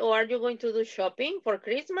buy or are you going to do shopping for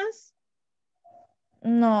Christmas?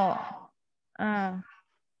 No. Las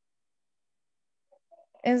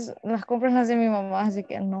compras las hace mi mamá, así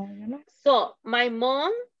que no, yo no. So, my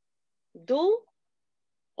mom do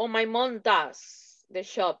or my mom does the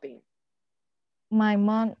shopping? My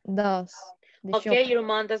mom does the shopping. Your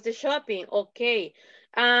mom does the shopping. Okay.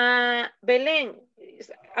 Belén,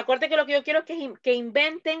 acuérdate que lo que yo quiero es que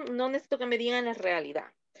inventen, no necesito que me digan la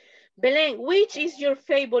realidad. Belén, which is your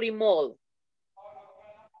favorite mall?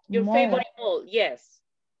 Your favorite mall, yes.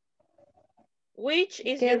 Which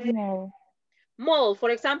is your mall? Mall, for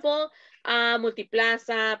example,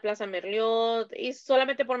 Multiplaza, Plaza Merliot, y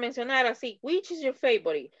solamente por mencionar así, which is your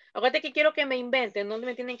favorite? Acuérdate que quiero que me inventen, no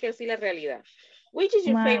me tienen que decir la realidad. Which is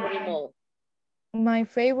your favorite mall? My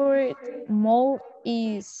favorite mall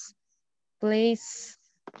is Place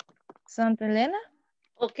Santa Elena.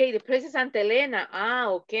 Okay, the place is Santa Elena.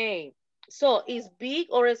 Okay. So, is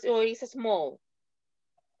big or is small?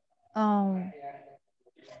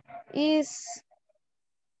 Is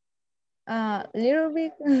a little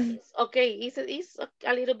bit. Okay, it's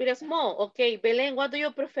a little bit small. Okay, Belén, what do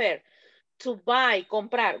you prefer? To buy,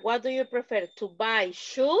 comprar, what do you prefer? To buy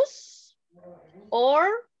shoes or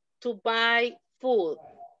to buy food?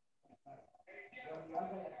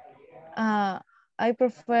 I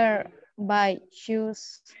prefer buy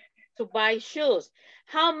shoes. To buy shoes.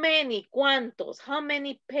 How many, cuántos, how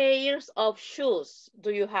many pairs of shoes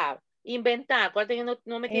do you have? Inventar, acuérdate que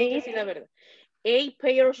no me tienen que decir la verdad. 8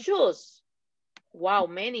 pair of shoes. Wow,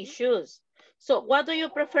 many shoes. So what do you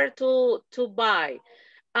prefer to buy?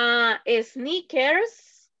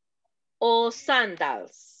 Sneakers or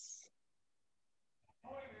sandals?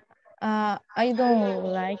 I don't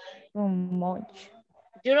like too much.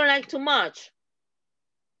 You don't like too much?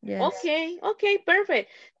 Yes. Okay, perfect.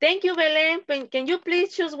 Thank you, Belén. Can you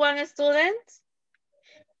please choose one student?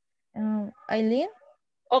 Eileen?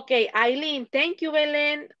 Okay, Eileen. Thank you,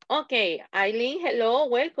 Belén. Okay, Eileen, hello,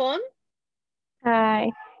 welcome.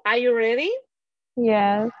 Hi. Are you ready?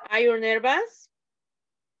 Yes. Are you nervous?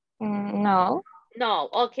 No. No,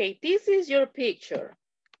 okay, this is your picture.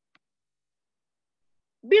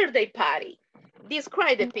 Birthday party.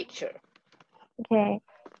 Describe the picture. Okay.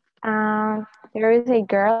 There is a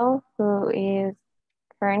girl who is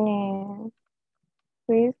turning,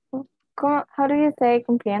 how do you say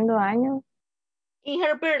cumpliendo años? In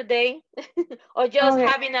her birthday, or just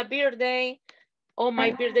having a birthday, or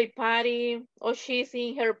my birthday party, or she's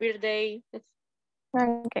in her birthday.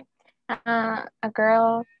 Okay. A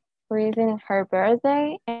girl who is in her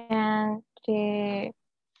birthday and she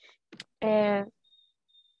is,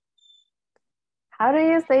 how do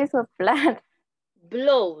you say so flat?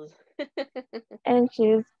 Blows. And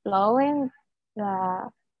she's blowing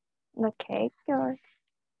the cake or?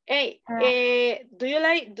 Hey, do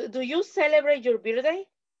you celebrate your birthday?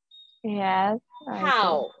 Yes.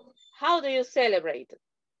 How do you celebrate?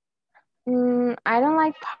 I don't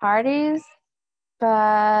like parties,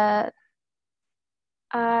 but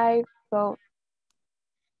I go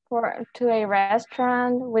to a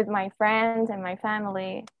restaurant with my friends and my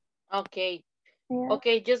family. Okay. Yeah.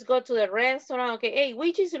 Okay, just go to the restaurant. Okay. Hey,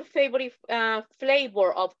 which is your favorite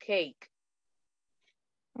flavor of cake?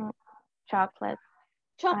 Chocolate.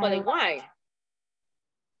 Chocolate, why?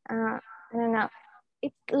 I don't know.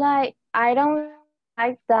 It's like, I don't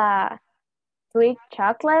like the sweet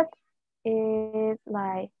chocolate. It's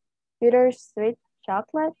like bittersweet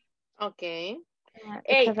chocolate. Okay.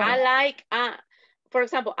 Hey, I like, for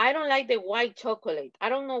example, I don't like the white chocolate. I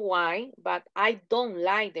don't know why, but I don't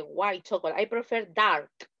like the white chocolate. I prefer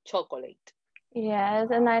dark chocolate.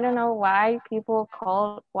 Yes, and I don't know why people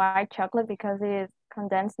call white chocolate because it is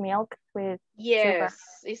condensed milk with sugar.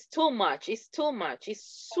 It's too much. It's too much.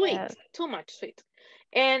 It's sweet. Yes. Too much sweet.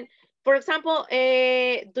 And for example,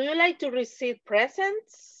 do you like to receive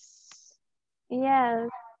presents? Yes.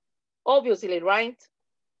 Obviously, right?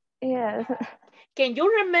 Yes. Can you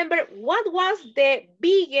remember what was the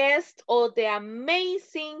biggest or the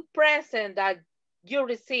amazing present that you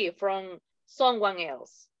received from someone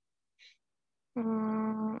else?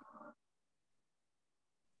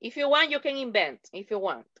 If you want, you can invent, if you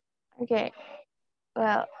want. Okay.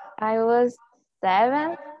 Well, I was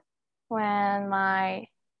 7 when my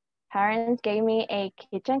parents gave me a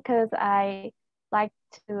kitchen because I like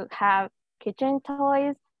to have kitchen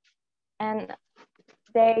toys, and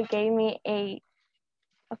they gave me a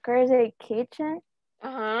kitchen.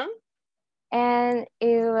 And I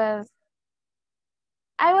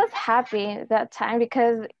was happy that time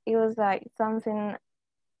because it was like something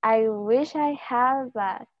I wish I had,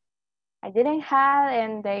 but I didn't have,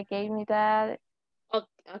 and they gave me that.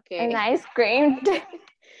 Okay. And I screamed.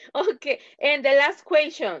 Okay, and the last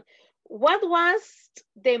question. What was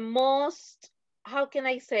the most, how can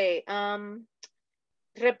I say,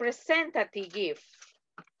 representative gift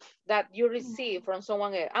that you received from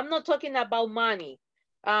someone else? I'm not talking about money.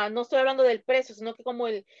 No estoy hablando del precio, sino que como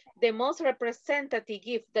the most representative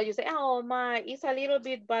gift that you say, oh my, it's a little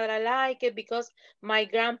bit, but I like it because my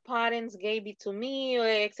grandparents gave it to me,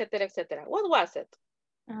 etc., etc. What was it?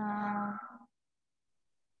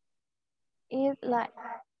 It's like,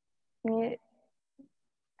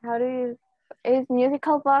 how do you, is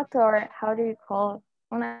musical box or how do you call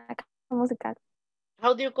una caja musical?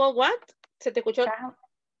 How do you call what? ¿Se te escuchó?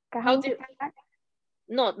 Caja musical.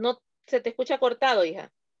 No, se te escucha cortado,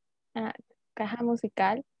 hija. Caja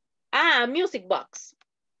musical. Music box.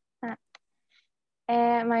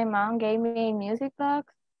 My mom gave me a music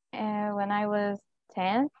box when I was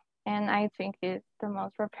 10, and I think it's the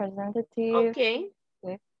most representative. Okay.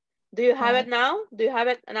 Do you have it now? Do you have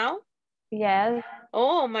it now? Yes.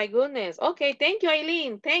 Oh my goodness. Okay, thank you,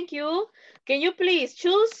 Eileen. Thank you. Can you please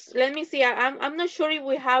choose? Let me see. I'm not sure if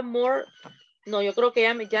we have more. No, yo creo que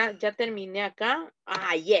ya terminé acá.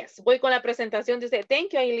 Yes. Voy con la presentación de usted.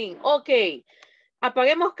 Thank you, Eileen. Ok.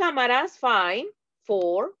 Apaguemos cámaras. 5,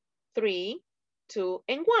 4, 3, 2,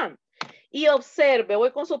 and 1. Y observe,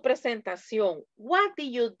 voy con su presentación. What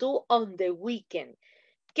did you do on the weekend?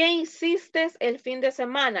 ¿Qué hiciste el fin de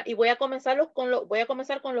semana? Y voy a comenzar con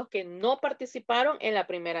los que no participaron en la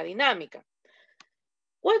primera dinámica.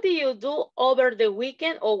 What do you do over the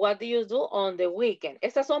weekend or what do you do on the weekend?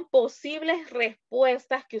 Estas son posibles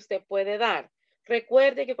respuestas que usted puede dar.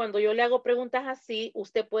 Recuerde que cuando yo le hago preguntas así,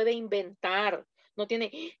 usted puede inventar. No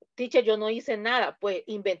tiene, teacher, yo no hice nada. Pues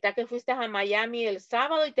inventar que fuiste a Miami el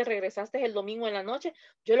sábado y te regresaste el domingo en la noche.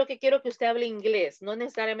 Yo lo que quiero es que usted hable inglés. No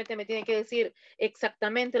necesariamente me tiene que decir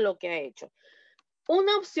exactamente lo que ha hecho.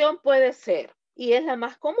 Una opción puede ser, y es la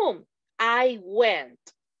más común, I went.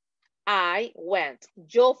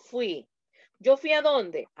 Yo fui. ¿Yo fui a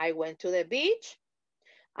dónde? I went to the beach.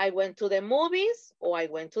 I went to the movies. Or I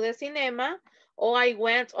went to the cinema. Or I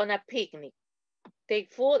went on a picnic.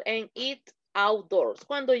 Take food and eat outdoors.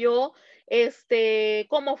 Cuando yo,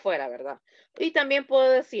 como fuera, ¿verdad? Y también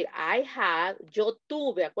puedo decir, yo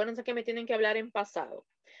tuve, acuérdense que me tienen que hablar en pasado.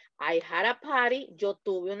 I had a party, yo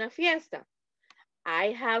tuve una fiesta.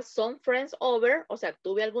 I have some friends over, o sea,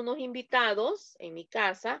 tuve algunos invitados en mi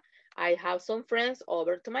casa. I have some friends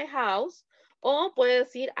over to my house. O puede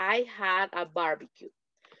decir, I had a barbecue.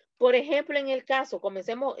 Por ejemplo, en el caso,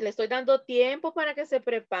 comencemos, le estoy dando tiempo para que se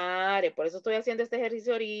prepare, por eso estoy haciendo este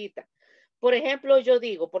ejercicio ahorita. Por ejemplo, yo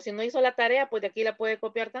digo, por si no hizo la tarea, pues de aquí la puede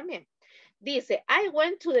copiar también. Dice, I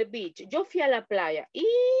went to the beach. Yo fui a la playa. Y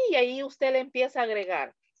ahí usted le empieza a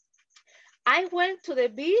agregar. I went to the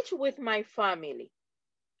beach with my family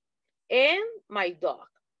and my dog.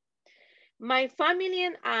 My family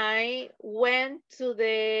and I went to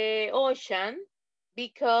the ocean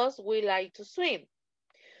because we like to swim.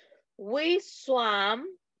 We swam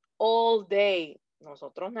all day.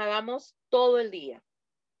 Nosotros nadamos todo el día.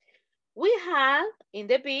 We had, in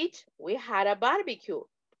the beach, we had a barbecue.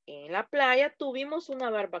 En la playa tuvimos una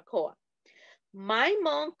barbacoa. My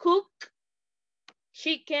mom cooked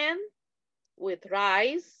chicken with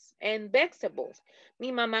rice and vegetables.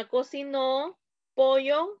 Mi mamá cocinó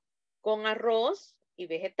pollo con arroz y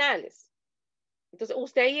vegetales. Entonces,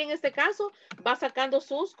 usted ahí en este caso va sacando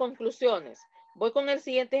sus conclusiones. Voy con el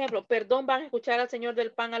siguiente ejemplo. Perdón, van a escuchar al señor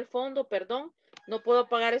del pan al fondo. Perdón, no puedo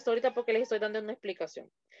apagar esto ahorita porque les estoy dando una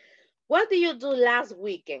explicación. What did you do last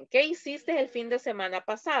weekend? ¿Qué hiciste el fin de semana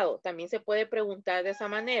pasado? También se puede preguntar de esa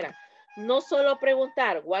manera. No solo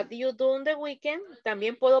preguntar, what did you do on the weekend?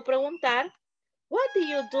 También puedo preguntar, what did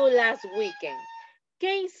you do last weekend?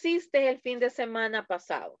 ¿Qué hiciste el fin de semana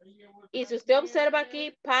pasado? Y si usted observa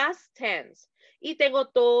aquí, past tense. Y tengo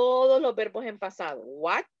todos los verbos en pasado.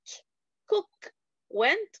 Watch, cook,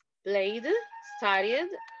 went, played, studied,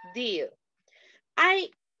 did.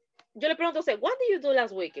 Yo le pregunto a usted, what did you do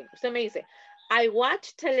last weekend? Usted me dice, I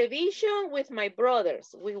watched television with my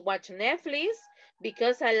brothers. We watch Netflix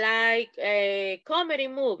because I like comedy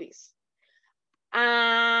movies.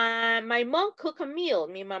 My mom cooked a meal.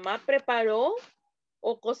 Mi mamá preparó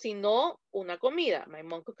o cocinó una comida. My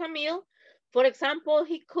mom cooked a meal. For example,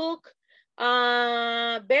 he cooked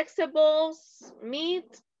vegetables,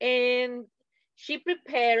 meat, and she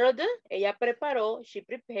prepared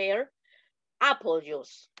apple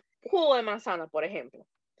juice. Jugo de manzana, por ejemplo.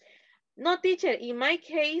 No, teacher, in my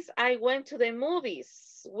case, I went to the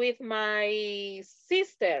movies with my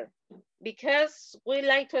sister because we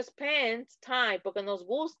like to spend time, porque nos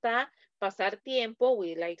gusta pasar tiempo,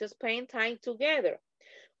 we like to spend time together.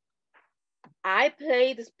 I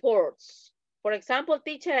played sports. For example,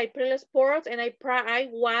 teacher, I played sports and I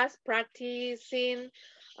was practicing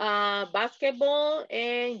basketball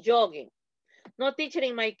and jogging. No, teacher,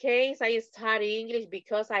 in my case, I studied English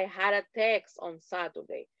because I had a test on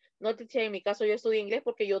Saturday. No, teacher, en mi caso yo estudié inglés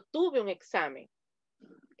porque yo tuve un examen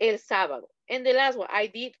el sábado. And the last one, I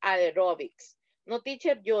did aerobics. No,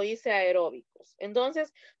 teacher, yo hice aeróbicos.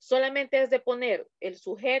 Entonces, solamente es de poner el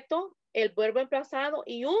sujeto, el verbo emplazado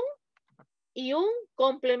y un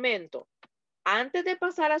complemento. Antes de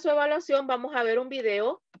pasar a su evaluación, vamos a ver un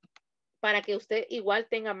video para que usted igual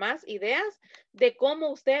tenga más ideas de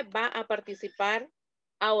cómo usted va a participar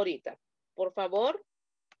ahorita. Por favor,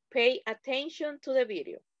 pay attention to the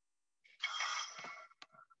video.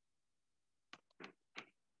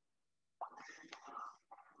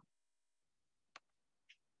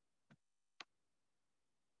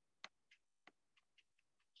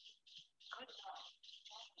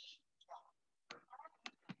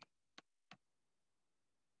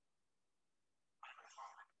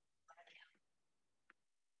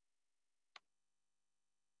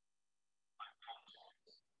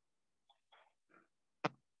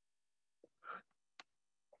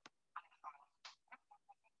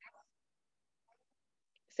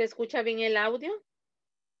 ¿Se escucha bien el audio?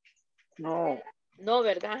 No. No,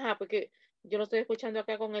 ¿verdad? Ajá, porque yo lo estoy escuchando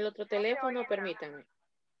acá con el otro teléfono, permítanme.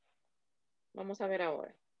 Vamos a ver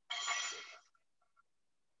ahora.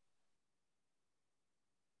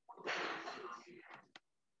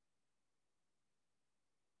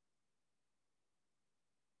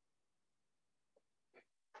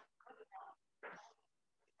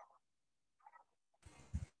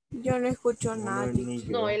 Yo no escucho nada.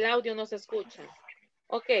 No, el audio no se escucha.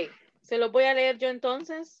 Ok, ¿se lo voy a leer yo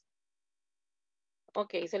entonces?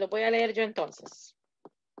 Ok, se lo voy a leer yo entonces.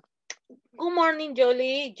 Good morning,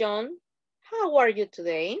 Jolie, John. How are you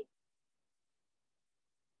today?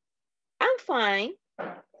 I'm fine,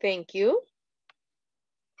 thank you.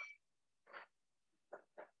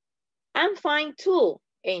 I'm fine too,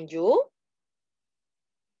 and you?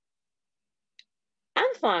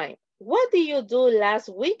 I'm fine. What did you do last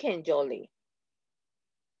weekend, Jolie?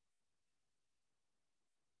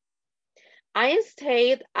 I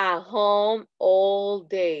stayed at home all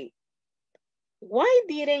day. Why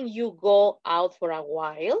didn't you go out for a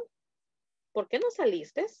while? ¿Por qué no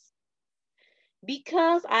saliste?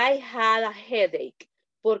 Because I had a headache.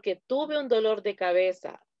 Porque tuve un dolor de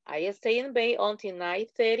cabeza. I stayed in bed until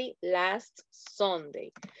 9:30 last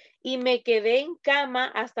Sunday. Y me quedé en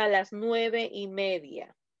cama hasta las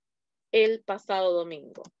 9:30 el pasado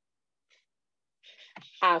domingo.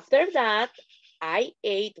 After that, I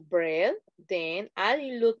ate bread, then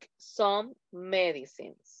I took some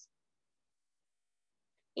medicines.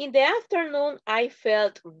 In the afternoon, I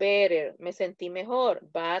felt better. Me sentí mejor,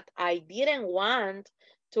 but I didn't want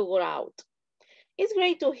to go out. It's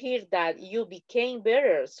great to hear that you became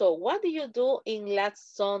better. So what did you do in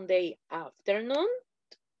last Sunday afternoon?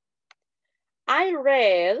 I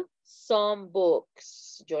read some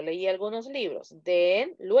books. Yo leí algunos libros.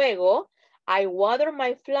 Then, luego, I watered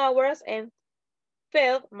my flowers and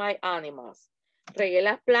fed my animals. Regué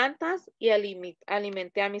las plantas y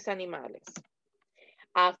alimenté a mis animales.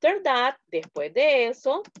 After that, después de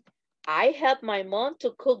eso, I helped my mom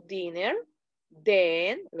to cook dinner.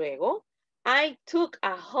 Then, luego, I took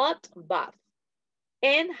a hot bath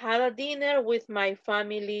and had a dinner with my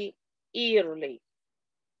family early.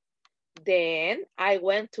 Then I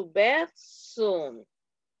went to bed soon.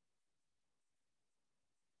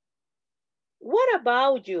 What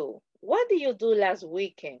about you? What did you do last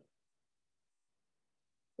weekend?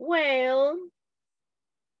 Well,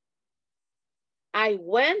 I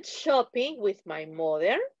went shopping with my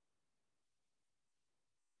mother.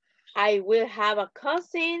 I will have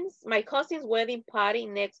my cousin's wedding party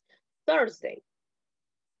next Thursday.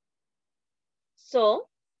 So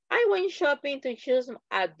I went shopping to choose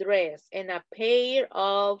a dress and a pair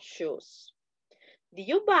of shoes. Did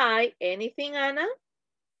you buy anything, Anna?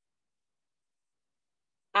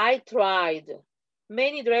 I tried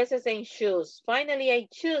many dresses and shoes. Finally, I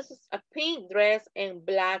chose a pink dress and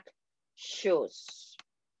black shoes.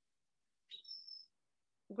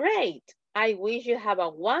 Great. I wish you have a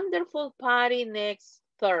wonderful party next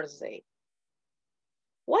Thursday.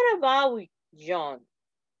 What about John?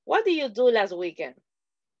 What did you do last weekend?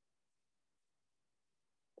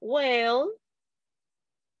 Well,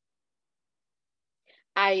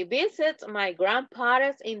 I visited my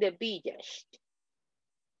grandparents in the village.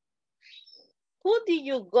 Who did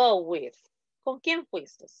you go with? ¿Con quién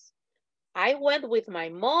fuiste? I went with my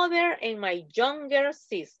mother and my younger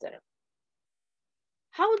sister.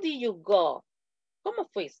 How did you go? ¿Cómo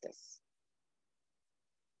fuiste?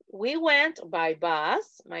 We went by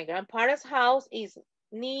bus. My grandparents' house is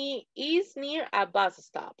near a bus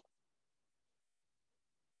stop.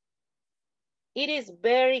 It is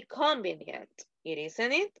very convenient,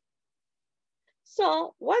 isn't it?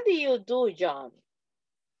 So, what do you do, John?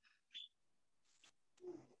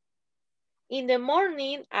 In the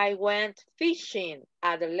morning, I went fishing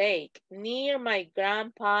at the lake near my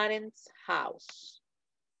grandparents' house.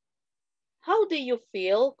 How do you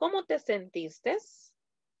feel? ¿Cómo te sentiste?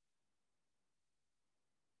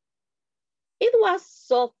 It was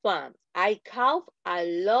so fun. I caught a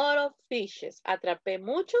lot of fishes. Atrapé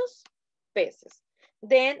muchos peces.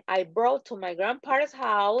 Then I brought to my grandparents'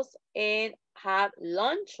 house and had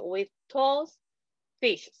lunch with those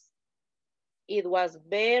fishes. It was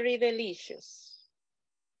very delicious.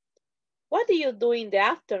 What do you do in the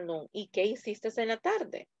afternoon? ¿Y qué hiciste en la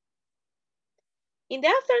tarde? In the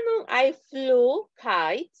afternoon, I flew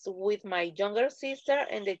kites with my younger sister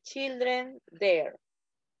and the children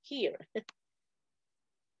here.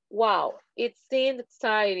 Wow, it seemed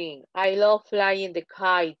exciting. I love flying the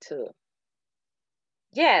kite too.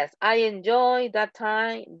 Yes, I enjoyed that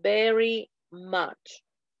time very much.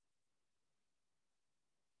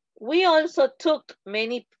 We also took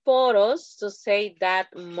many photos to save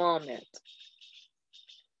that moment.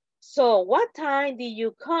 So, what time did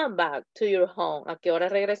you come back to your home? ¿A qué hora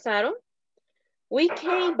regresaron? We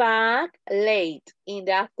came back late in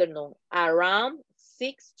the afternoon, around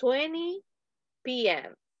 6:20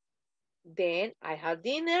 p.m. Then I had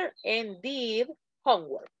dinner and did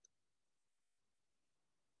homework.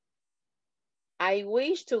 I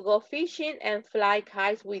wish to go fishing and fly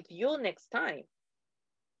kites with you next time.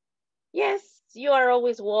 Yes, you are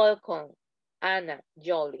always welcome, Anna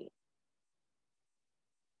Jolie.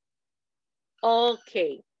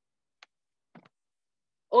 Ok.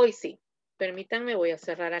 Hoy sí. Permítanme, voy a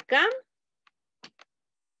cerrar acá.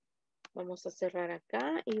 Vamos a cerrar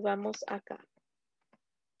acá y vamos acá.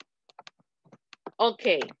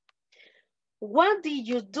 Ok. What did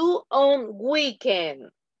you do on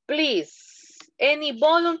weekend? Please. Any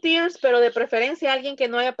volunteers, pero de preferencia alguien que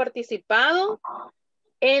no haya participado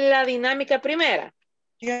en la dinámica primera.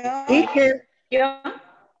 Yo.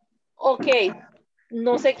 Ok.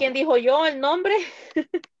 No sé quién dijo yo el nombre.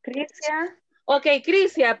 Crisia. Ok,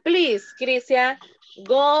 Crisia, please. Crisia,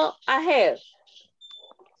 go ahead.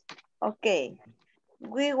 Okay.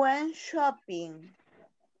 We went shopping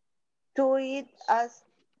to eat as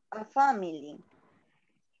a family.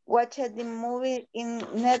 Watched the movie in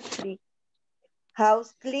Netflix.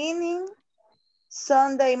 House cleaning.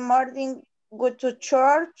 Sunday morning, go to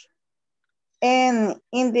church. And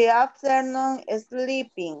in the afternoon,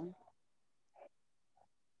 sleeping.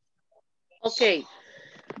 Ok.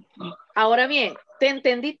 Ahora bien, te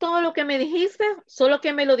entendí todo lo que me dijiste, solo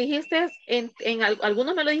que me lo dijiste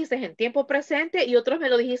algunos me lo dijiste en tiempo presente y otros me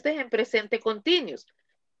lo dijiste en presente continuous.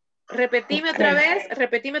 Repetime otra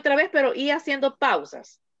vez, pero y haciendo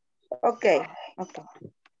pausas. Okay.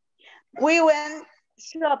 We went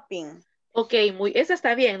shopping. Ok, esa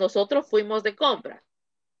está bien. Nosotros fuimos de compra.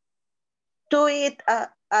 To eat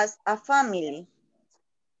as a family.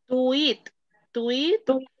 To eat.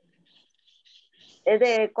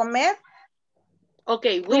 De comer. Ok,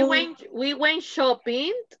 we went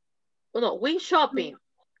shopping. No, we shopping.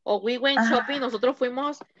 O we went shopping. Nosotros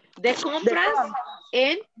fuimos de compras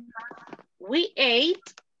and we ate.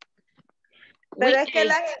 Pero es que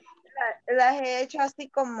las he hecho así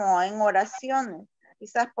como en oraciones.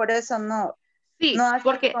 Quizás por eso no. Sí, no así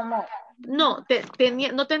porque como... no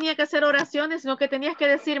tenía que hacer oraciones, sino que tenías que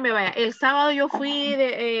decirme, vaya, el sábado yo fui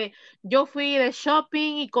de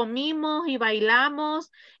shopping y comimos y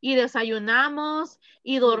bailamos y desayunamos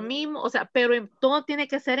y dormimos, o sea, pero todo tiene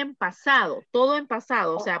que ser en pasado, todo en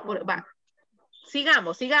pasado, o sea,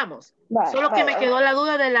 sigamos. Solo que me quedó la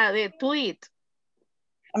duda de to eat.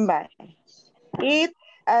 Vale. Eat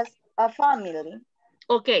as a family.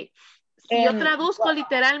 Ok, Si yo traduzco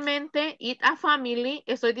literalmente eat a family,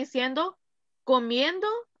 estoy diciendo comiendo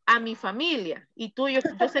a mi familia. Y tú, yo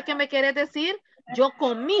sé que me quieres decir, yo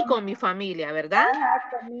comí con mi familia, ¿verdad? Ajá,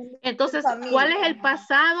 comí con mi Entonces, familia. ¿cuál es el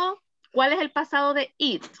pasado? ¿Cuál es el pasado de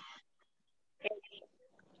eat?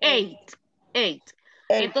 Ate.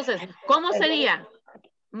 Entonces, ¿cómo sería?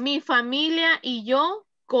 Mi familia y yo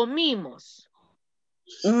comimos.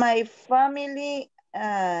 My family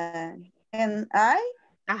and I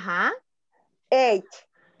Ajá.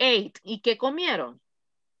 ate. ¿Y qué comieron?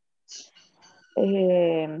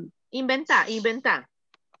 Inventa.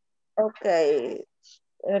 Ok.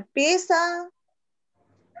 Pizza.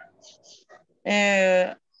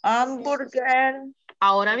 Hamburger.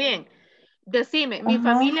 Ahora bien, decime, mi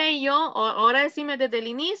familia y yo, ahora decime desde el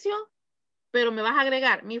inicio, pero me vas a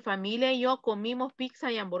agregar, mi familia y yo comimos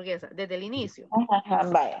pizza y hamburguesa, desde el inicio. Ajá,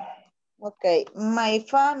 vaya. Ok, my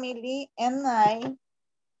family and I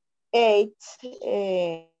ate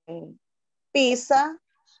pizza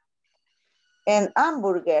and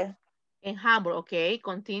hamburger. En hamburger, ok,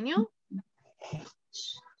 continue.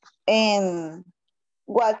 And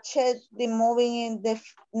watched the movie in the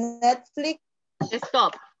Netflix.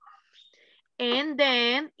 Stop. And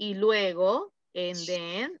then, y luego, and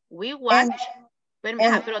then, we watch. Pero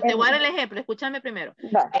te voy a dar el ejemplo, escúchame primero.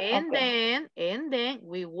 And then,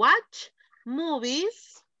 we watch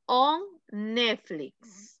movies on Netflix.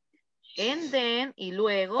 And then, y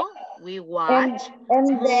luego, we watch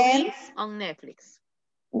movies on Netflix.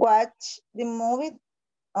 Watch the movie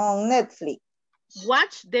on Netflix.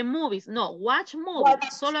 Watch the movies. No, watch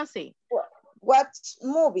movies. Solo así. Watch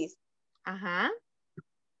movies. Ajá.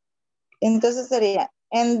 Entonces sería,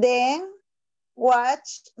 and then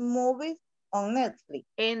watch movies on Netflix.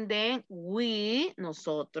 And then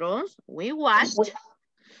nosotros, we watch.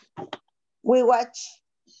 We watch.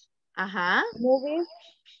 Ajá. Movies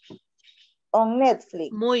on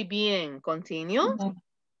Netflix. Muy bien. Continue.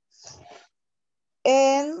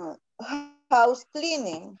 And house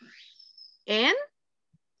cleaning. En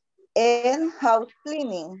house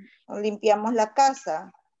cleaning. Limpiamos la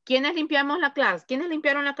casa. ¿Quiénes limpiamos la casa? ¿Quiénes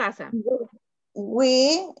limpiaron la casa?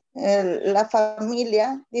 We, la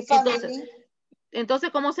familia, the family. Entonces,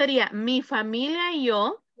 ¿cómo sería? Mi familia y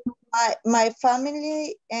yo. My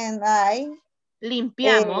family and I.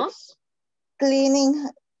 Limpiamos. Cleaning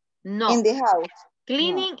in the house.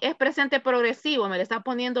 Cleaning es presente progresivo, me le está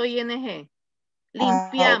poniendo ing.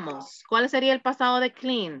 Limpiamos. ¿Cuál sería el pasado de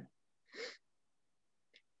clean?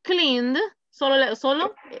 Cleaned, solo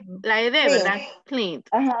la ed, ¿verdad? Cleaned.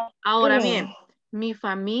 Ahora bien, mi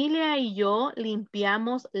familia y yo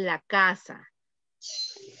limpiamos la casa.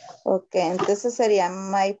 Ok, entonces sería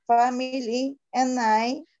my family and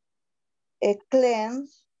I clean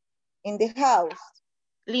in the house.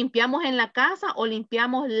 ¿Limpiamos en la casa o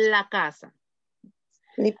limpiamos la casa?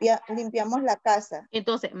 Limpiamos la casa.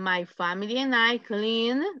 Entonces, my family and I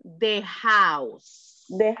clean the house.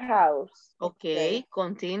 The house. Okay,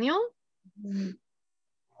 continue.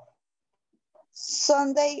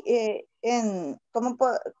 Sunday,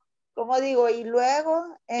 ¿cómo digo? Y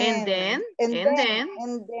luego. And then,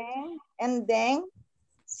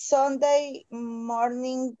 Sunday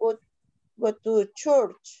morning go to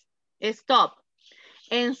church. Stop.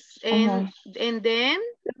 And then.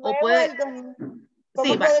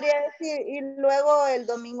 ¿Cómo podría decir? Y luego el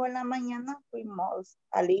domingo en la mañana fuimos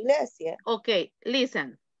a la iglesia. Ok,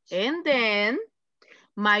 listen. And then,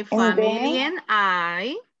 my family and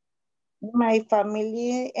I. My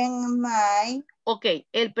family and my. Ok,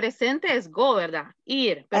 el presente es go, ¿verdad?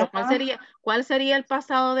 Ir. Pero ¿cuál sería el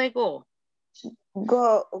pasado de go?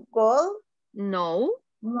 Go. No.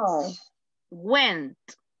 Went.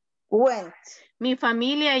 Mi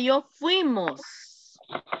familia y yo fuimos.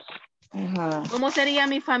 ¿Cómo sería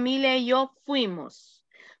mi familia y yo fuimos?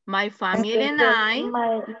 My family and I.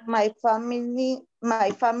 My family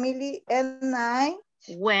and I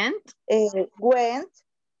went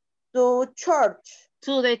to church.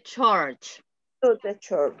 To the church. To the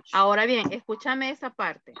church. Ahora bien, escúchame esa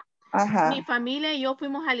parte. Ajá. Mi familia y yo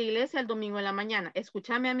fuimos a la iglesia el domingo en la mañana.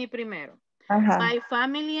 Escúchame a mí primero. Ajá. My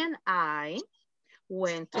family and I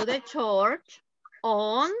went to the church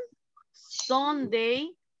on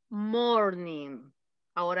Sunday morning.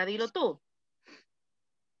 Ahora dilo tú.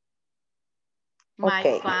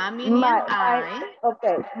 My family and I.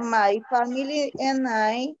 Okay. My family and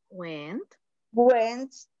I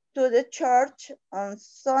went to the church on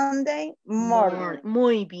Sunday morning.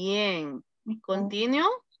 Muy bien. Continue.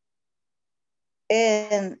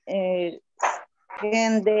 And then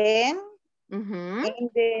in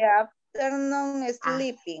the afternoon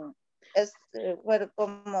sleeping. Bueno,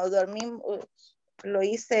 como dormimos, lo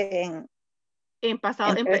hice En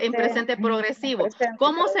pasado, en presente progresivo.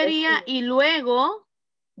 ¿Cómo sería? Y luego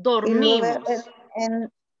dormimos.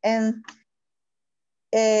 And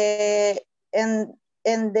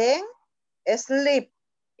then sleep.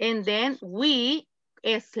 And then we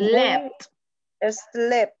slept.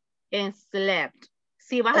 Slept. And slept.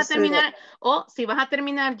 Si vas a terminar, o si vas a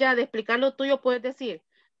terminar ya de explicar lo tuyo, puedes decir,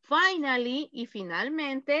 finally, y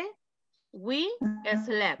finalmente, we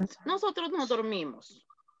slept. Nosotros nos dormimos.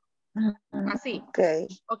 Así.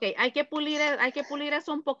 Ok, hay que pulir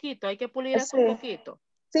eso un poquito, un poquito.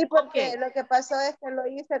 Sí, porque lo que pasó es que lo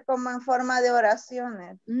hice como en forma de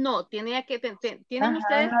oraciones. No, tienen ustedes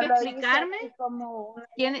que explicarme.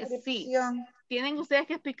 Tienen ustedes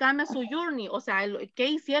que explicarme su journey, o sea, qué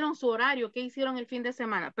hicieron, su horario, qué hicieron el fin de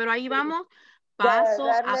semana. Pero ahí vamos paso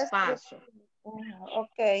a paso.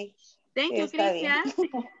 Ok. Thank you, Cristian.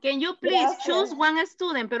 Can you please choose one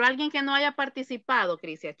student, pero alguien que no haya participado,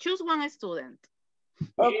 Cristian. Choose one student.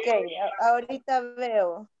 Ok, ahorita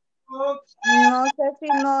veo. No sé si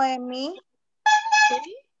Noemí.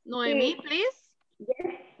 ¿Sí? Noemí, please.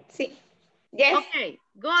 Sí. Yes. Ok,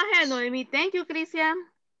 go ahead, Noemí. Thank you, Cristian.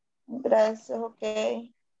 Gracias, ok.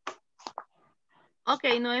 Ok,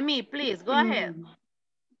 Noemí, please, go ahead.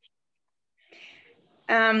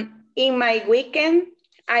 In my weekend,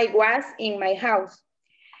 I was in my house.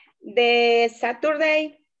 The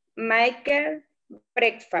Saturday, make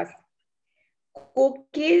breakfast,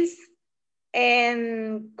 cookies,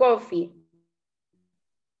 and coffee.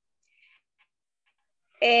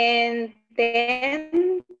 And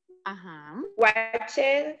then watch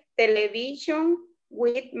television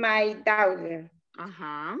with my daughter.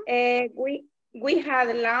 We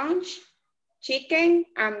had lunch, chicken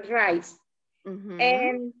and rice.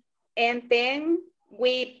 And then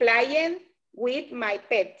we played with my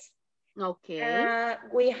pets. Okay.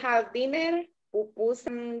 We had dinner.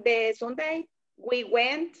 The Sunday, we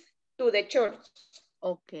went to the church.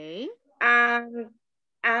 Okay. And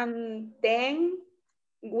then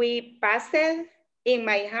we passed in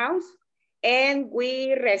my house and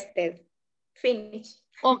we rested. Finish.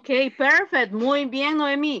 Ok, perfect. Muy bien,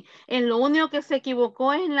 Noemí. En lo único que se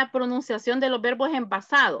equivocó es en la pronunciación de los verbos en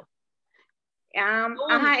pasado.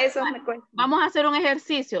 Eso me cuesta. Vamos a hacer un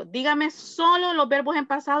ejercicio. Dígame solo los verbos en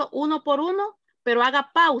pasado uno por uno, pero haga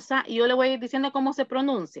pausa y yo le voy a ir diciendo cómo se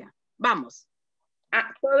pronuncia. Vamos.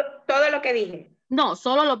 Todo lo que dije. No,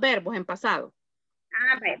 solo los verbos en pasado.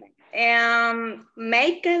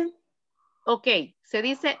 Make. Ok, se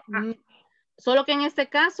dice, solo que en este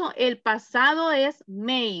caso el pasado es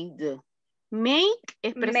made. Make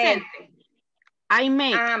es presente. I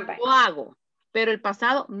make, yo hago, pero el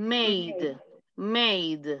pasado made.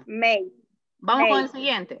 Made. Vamos con el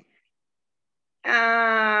siguiente.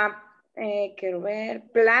 Quiero ver.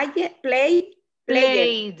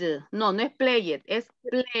 Played. No, no es played, es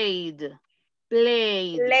played.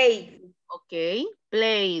 Played. Ok,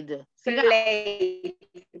 played. Played.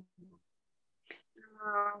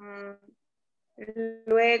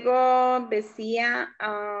 Luego decía...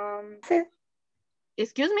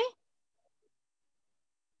 Excuse me.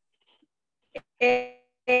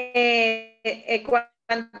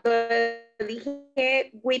 Cuando dije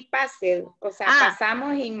we passed, o sea,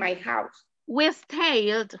 pasamos in my house. We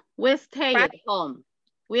stayed at home.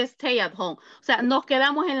 We stay at home. O sea, nos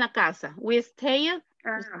quedamos en la casa. We stayed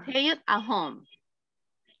at home.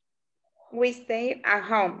 We stayed at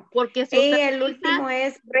home. Porque si y el último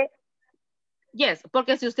es... Yes,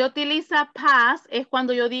 porque si usted utiliza pass, es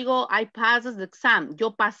cuando yo digo I passed the exam.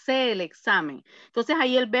 Yo pasé el examen. Entonces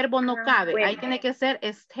ahí el verbo no cabe. Bueno. Ahí tiene que ser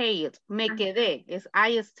stayed. Me quedé. Es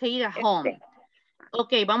I stayed at home.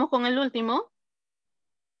 Ok, vamos con el último.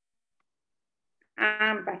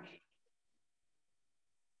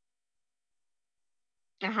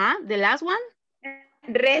 Ajá, the last one.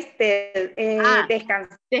 Rested.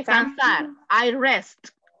 Descansar. I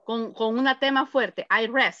rest. Con una tema fuerte. I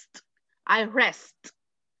rest. I rest.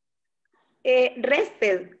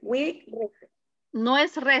 Rested. We rested. No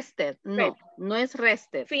es rested. No, no es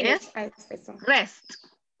rested. Finish. Es rest.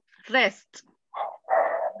 Rest.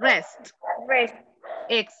 Rest. Rest.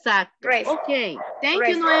 Exacto. Rest. Ok. Thank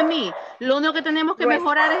you, Noemí. Lo único que tenemos que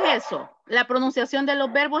mejorar es eso. La pronunciación de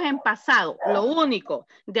los verbos en pasado. Lo único.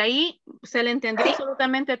 De ahí se le entendió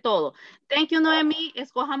absolutamente todo. Thank you, Noemí.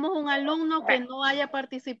 Escojamos un alumno que no haya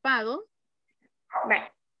participado.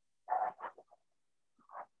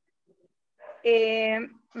 Quiero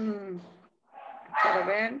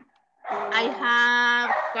ver. I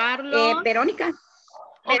have Carlos. Verónica.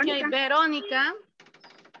 Ok, Verónica.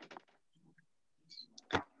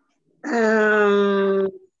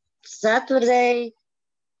 Saturday,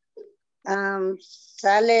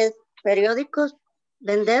 Sale periódicos,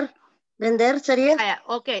 vender sería.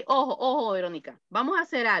 Ok, ojo, Verónica. Vamos a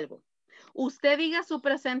hacer algo. Usted diga su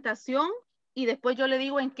presentación y después yo le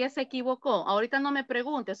digo en qué se equivocó. Ahorita no me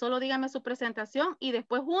pregunte, solo dígame su presentación y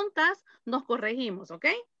después juntas nos corregimos, ¿ok?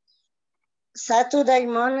 Saturday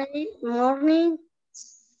morning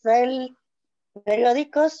sell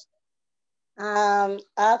periódicos.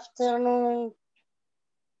 Afternoon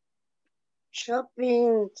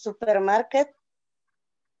shopping supermarket.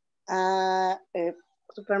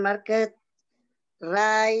 Supermarket,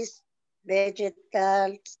 rice,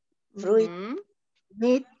 vegetables, fruit,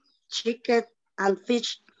 meat, chicken, and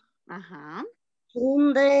fish.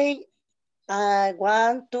 Sunday, I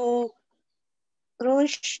want to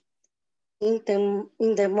crunch in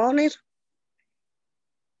the morning.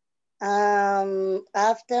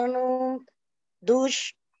 Afternoon,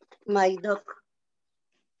 douche my dog.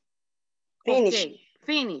 Finish. Okay,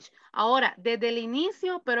 finish. Ahora, desde el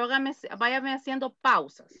inicio, pero váyame haciendo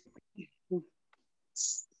pausas.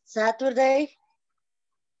 Saturday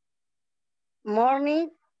morning,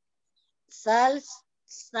 sal,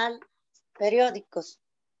 periódicos.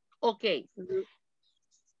 Ok.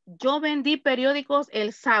 Yo vendí periódicos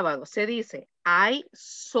el sábado. Se dice, I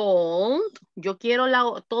sold. Yo quiero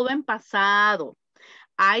todo en pasado.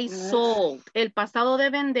 I sold. El pasado de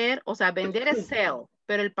vender, o sea, vender es sell,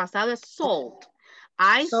 pero el pasado es sold.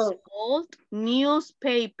 I sold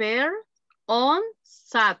newspaper on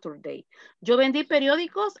Saturday. Yo vendí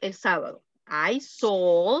periódicos el sábado. I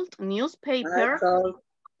sold newspaper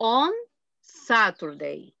on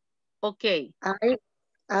Saturday. Ok.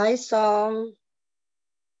 I sold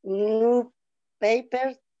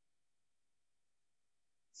newspaper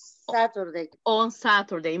Saturday. On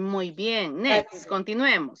Saturday. Muy bien. Next.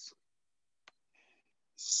 Continuemos.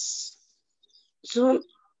 Soon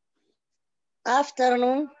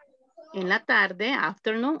afternoon. En la tarde.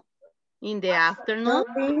 Afternoon. In the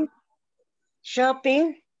afternoon.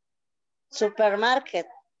 Shopping. Supermarket.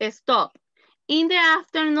 Stop. In the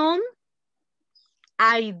afternoon,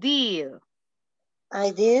 I did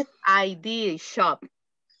shop.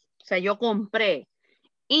 O sea, yo compré.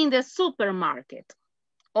 In the supermarket.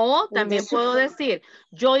 O también puedo decir,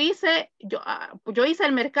 yo hice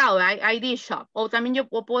el mercado, I did shop. O también yo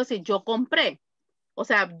puedo decir, yo compré. O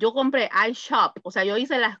sea, yo compré, I shop. O sea, yo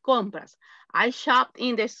hice las compras. I shopped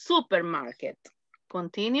in the supermarket.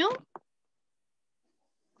 Continue.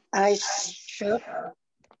 I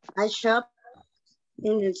shop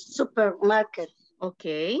in the supermarket.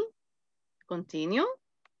 Okay. Continue.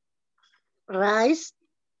 Rice,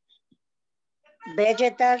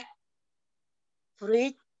 vegetal,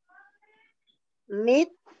 fruit, meat,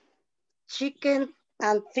 chicken,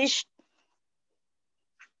 and fish.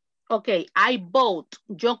 Ok, I bought,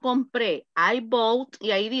 yo compré, I bought,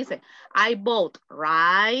 y ahí dice, I bought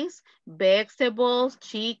rice, vegetables,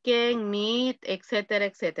 chicken, meat, etcétera,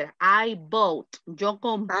 etcétera. I bought, yo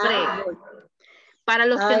compré. Para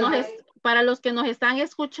los que nos están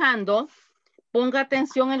escuchando, ponga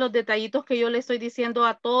atención en los detallitos que yo le estoy diciendo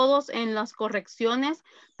a todos en las correcciones,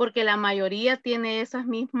 porque la mayoría tiene esos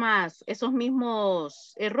mismos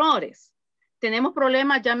errores. Tenemos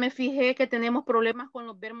problemas, ya me fijé que tenemos problemas con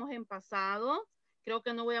los verbos en pasado. Creo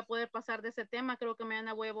que no voy a poder pasar de ese tema. Creo que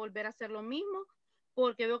mañana voy a volver a hacer lo mismo,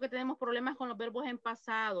 porque veo que tenemos problemas con los verbos en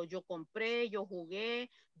pasado. Yo compré, yo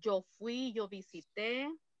jugué, yo fui, yo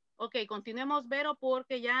visité. Ok, continuemos, Vero,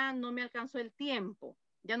 porque ya no me alcanzó el tiempo.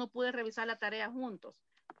 Ya no pude revisar la tarea juntos.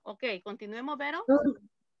 Ok, continuemos, Vero.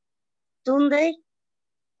 Sunday,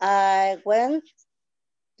 I went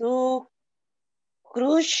to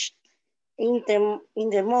cruise in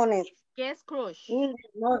the morning. ¿Qué es crush? In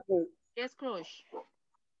the morning. ¿Qué es crush?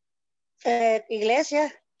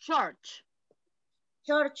 Iglesia. Church.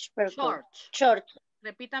 Church, perdón. Church.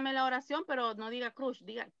 Repítame la oración, pero no diga crush,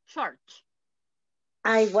 diga church.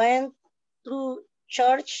 I went to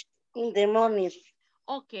church in the morning.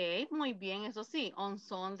 Ok, muy bien, eso sí. On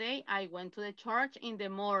Sunday, I went to the church in the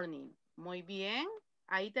morning. Muy bien.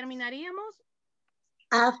 Ahí terminaríamos.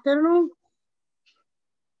 Afternoon.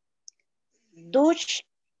 Douche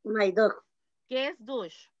my dog. ¿Qué es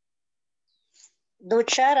douche?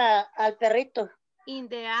 Duchar al perrito. In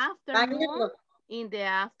the afternoon. In the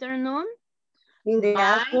afternoon. In the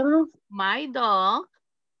afternoon. My dog.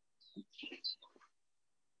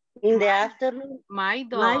 In the afternoon. My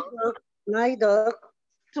dog. My dog.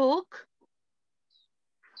 Took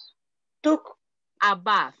a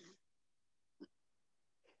bath.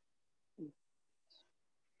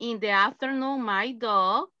 In the afternoon, my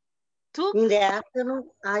dog took. In the afternoon,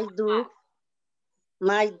 I do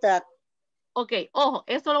my dog. Ok, ojo,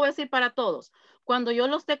 esto lo voy a decir para todos. Cuando yo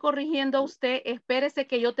lo esté corrigiendo a usted, espérese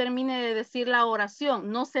que yo termine de decir la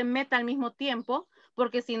oración. No se meta al mismo tiempo,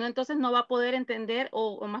 porque si no, entonces no va a poder entender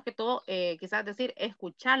o más que todo, quizás decir,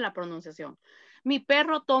 escuchar la pronunciación. Mi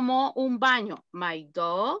perro tomó un baño. My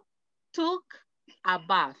dog took a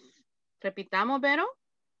bath. Repitamos, Vero.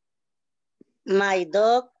 My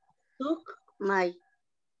dog took my...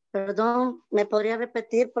 Perdón, ¿me podría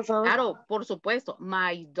repetir, por favor? Claro, por supuesto.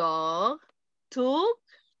 My dog took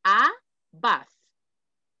a bath.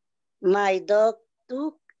 My dog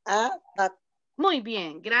took a bath. Muy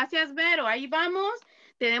bien, gracias, Vero. Ahí vamos.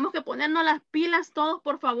 Tenemos que ponernos las pilas todos,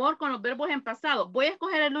 por favor, con los verbos en pasado. Voy a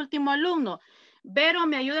escoger el último alumno. Vero,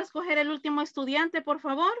 ¿me ayuda a escoger el último estudiante, por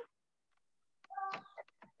favor?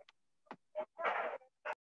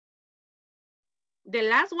 The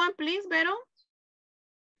last one, please, Vero.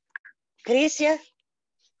 Crisia.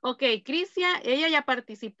 Ok, Crisia, ella ya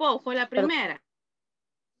participó, fue la primera.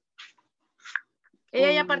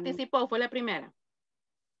 Ella ya participó, fue la primera.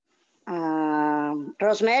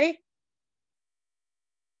 Rosemary.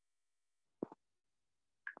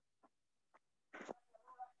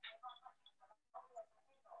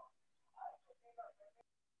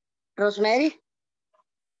 Rosemary.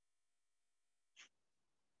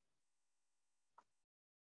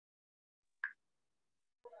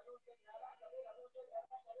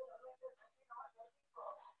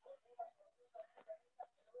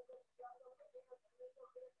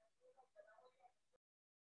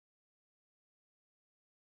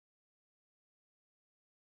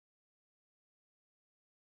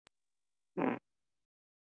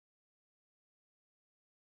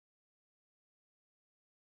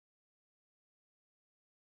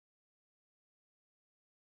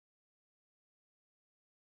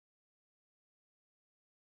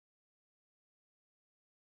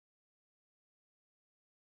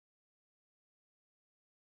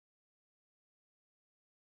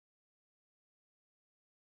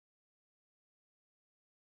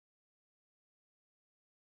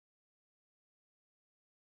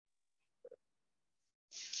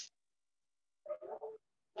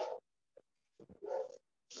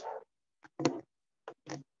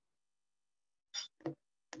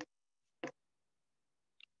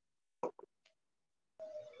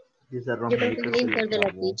 Yo creo que es el Inter de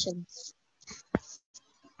la teacher.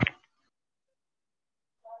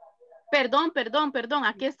 Perdón,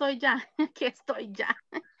 aquí estoy ya,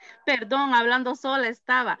 Perdón, hablando sola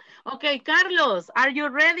estaba. Ok, Carlos, are you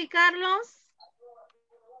ready, Carlos?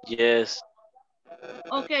 Yes.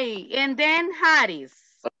 Okay, and then Harris.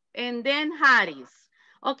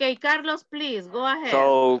 Okay, Carlos, please, go ahead.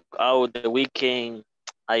 So, out the weekend,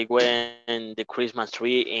 I went the Christmas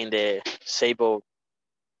tree in the Sable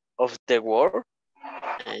of the World.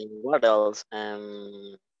 And what else?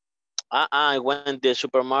 I went to the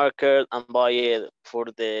supermarket and buy it for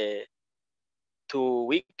the 2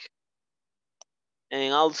 week.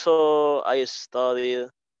 And also I studied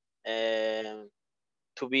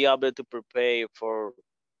to be able to prepare for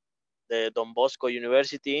the Don Bosco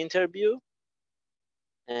University interview.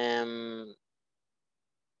 I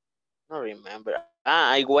don't remember.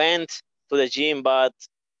 I went to the gym, but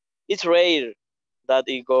it's rare that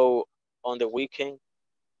I go on the weekend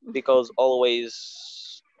because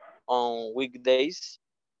always on weekdays.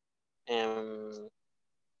 I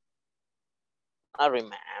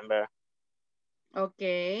remember.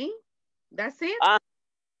 Okay, that's it?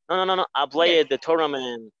 No. I played the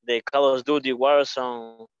tournament, the Call of Duty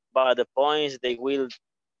Warzone, but the points they will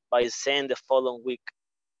by send the following week.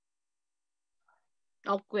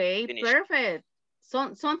 Okay, perfect.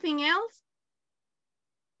 Something else?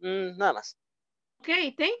 Nada más.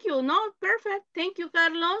 Okay, thank you. No, perfect. Thank you,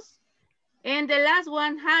 Carlos. And the last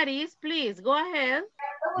one, Harris, please, go ahead.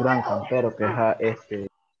 Gran campero que es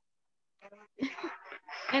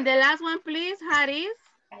And the last one, please, Harris.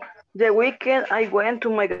 The weekend I went to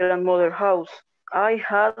my grandmother's house. I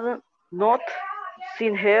had not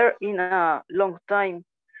seen her in a long time.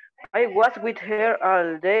 I was with her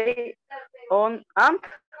all day and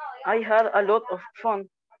I had a lot of fun.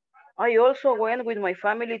 I also went with my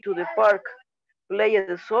family to the park,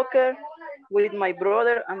 played soccer with my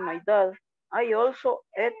brother and my dad. I also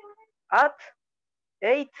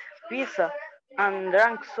ate pizza and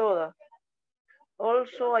drank soda.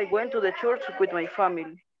 Also, I went to the church with my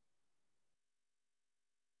family.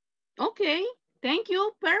 Okay, thank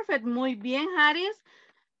you. Perfect. Muy bien, Harris.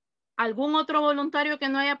 ¿Algún otro voluntario que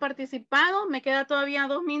no haya participado? Me queda todavía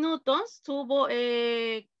 2 minutos.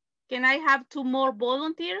 Can I have 2 more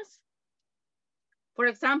volunteers? For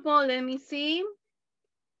example, let me see.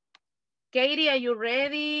 Katie, are you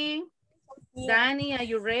ready? Danny, are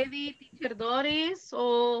you ready? Teacher Doris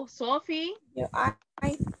or Sophie? Yeah,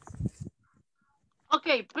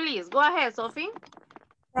 Okay, please, go ahead, Sophie.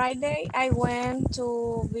 Friday, I went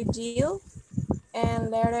to Vigil,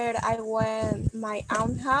 and later I went my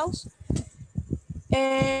aunt's house,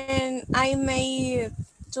 and I made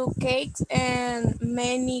 2 cakes and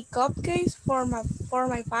many cupcakes for my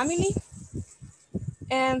family.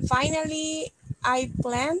 And finally, I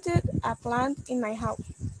planted a plant in my house.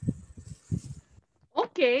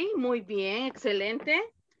 Ok, muy bien, excelente.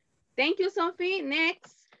 Thank you, Sophie.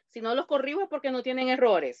 Next. Si no los corrijo es porque no tienen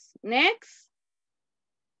errores. Next.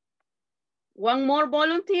 One more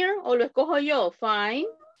volunteer o lo escojo yo. Fine.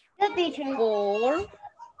 The teacher. 4.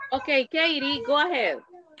 Ok, Katie, go ahead.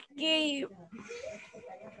 Okay.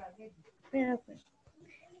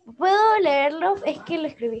 ¿Puedo leerlo? Es que lo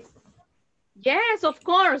escribí. Yes, of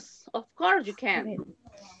course. Of course you can.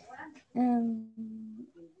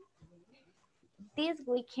 This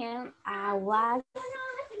weekend I was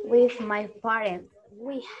with my parents.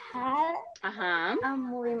 We had a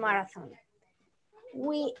movie marathon.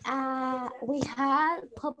 We had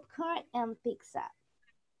popcorn and pizza.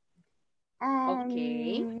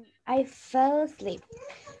 And I fell asleep.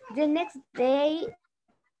 The next day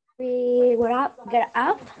we got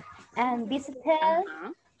up and visited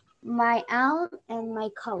my aunt and my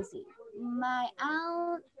cousin. My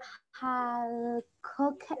aunt had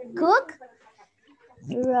cooked roast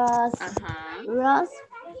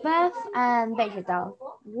beef and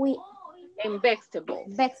vegetables.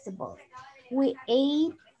 Vegetables. We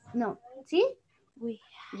ate. No, see?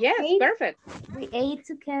 Perfect. We ate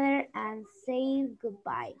together and said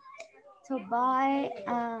goodbye. To buy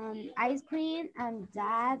ice cream, and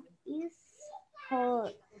that is how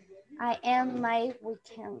I end my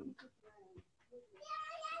weekend.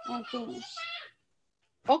 And finish.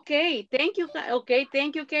 Ok, thank you. Ok,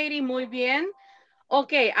 thank you, Katie. Muy bien.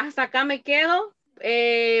 Ok, hasta acá me quedo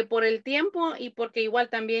por el tiempo y porque igual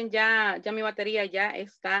también ya mi batería ya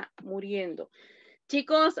está muriendo.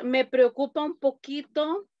 Chicos, me preocupa un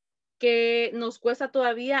poquito que nos cuesta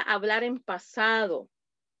todavía hablar en pasado.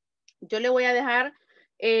 Yo le voy a dejar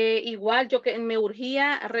igual, yo que me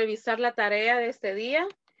urgía revisar la tarea de este día,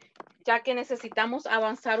 ya que necesitamos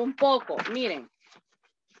avanzar un poco. Miren,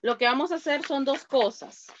 lo que vamos a hacer son 2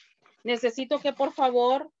 cosas. Necesito que por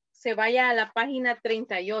favor se vaya a la página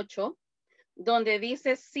 38, donde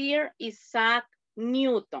dice Sir Isaac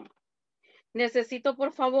Newton. Necesito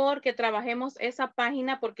por favor que trabajemos esa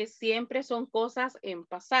página porque siempre son cosas en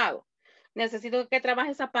pasado. Necesito que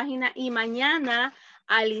trabaje esa página y mañana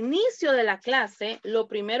al inicio de la clase, lo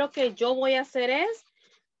primero que yo voy a hacer es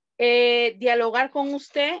dialogar con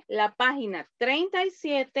usted la página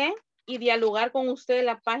 37 y dialogar con usted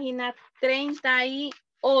la página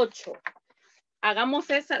 38. Hagamos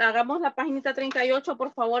la página 38,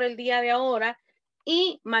 por favor, el día de ahora.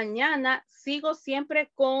 Y mañana sigo siempre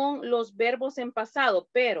con los verbos en pasado,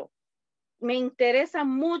 pero me interesa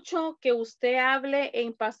mucho que usted hable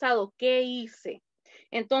en pasado. ¿Qué hice?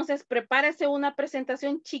 Entonces, prepárese una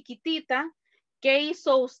presentación chiquitita. ¿Qué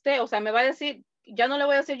hizo usted? O sea, me va a decir, ya no le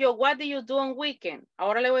voy a decir yo, what do you do on weekend?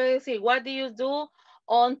 Ahora le voy a decir, what do you do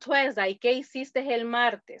on Tuesday? ¿Qué hiciste el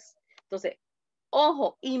martes? Entonces,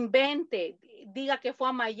 ojo, invente, diga que fue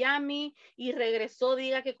a Miami y regresó,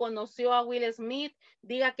 diga que conoció a Will Smith,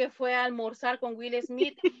 diga que fue a almorzar con Will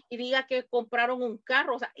Smith y diga que compraron un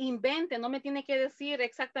carro. O sea, invente, no me tiene que decir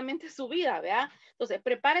exactamente su vida, ¿verdad? Entonces,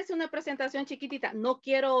 prepárese una presentación chiquitita. No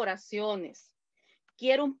quiero oraciones.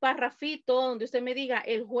 Quiero un parrafito donde usted me diga,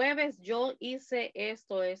 el jueves yo hice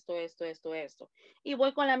esto. Y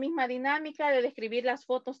voy con la misma dinámica de describir las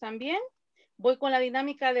fotos también. Voy con la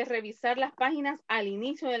dinámica de revisar las páginas al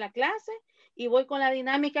inicio de la clase y voy con la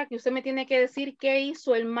dinámica que usted me tiene que decir qué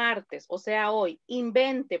hizo el martes, o sea, hoy.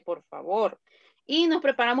 Invente, por favor. Y nos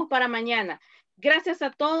preparamos para mañana. Gracias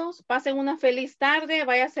a todos. Pasen una feliz tarde.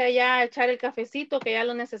 Váyase allá a echar el cafecito que ya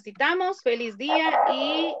lo necesitamos. Feliz día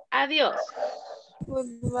y adiós.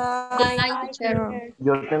 Goodbye.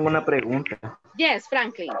 Yo tengo una pregunta. Yes,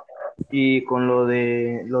 Franklin. Y con lo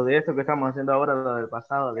de esto que estamos haciendo ahora, lo del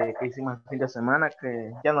pasado, de que hicimos el fin de semana,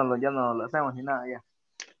 que ya no lo hacemos ni nada ya.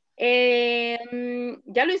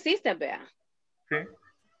 Ya lo hiciste, Bea. Sí.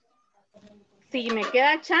 Si me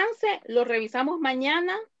queda chance, lo revisamos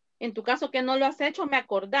mañana. En tu caso que no lo has hecho, me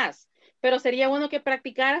acordás. Pero sería bueno que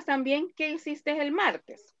practicaras también qué hiciste el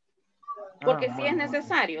martes. Porque sí es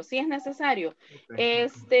necesario, sí es necesario.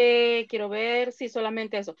 Quiero ver si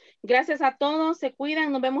solamente eso. Gracias a todos, se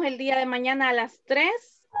cuidan. Nos vemos el día de mañana a las 3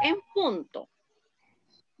 en punto.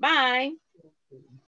 Bye.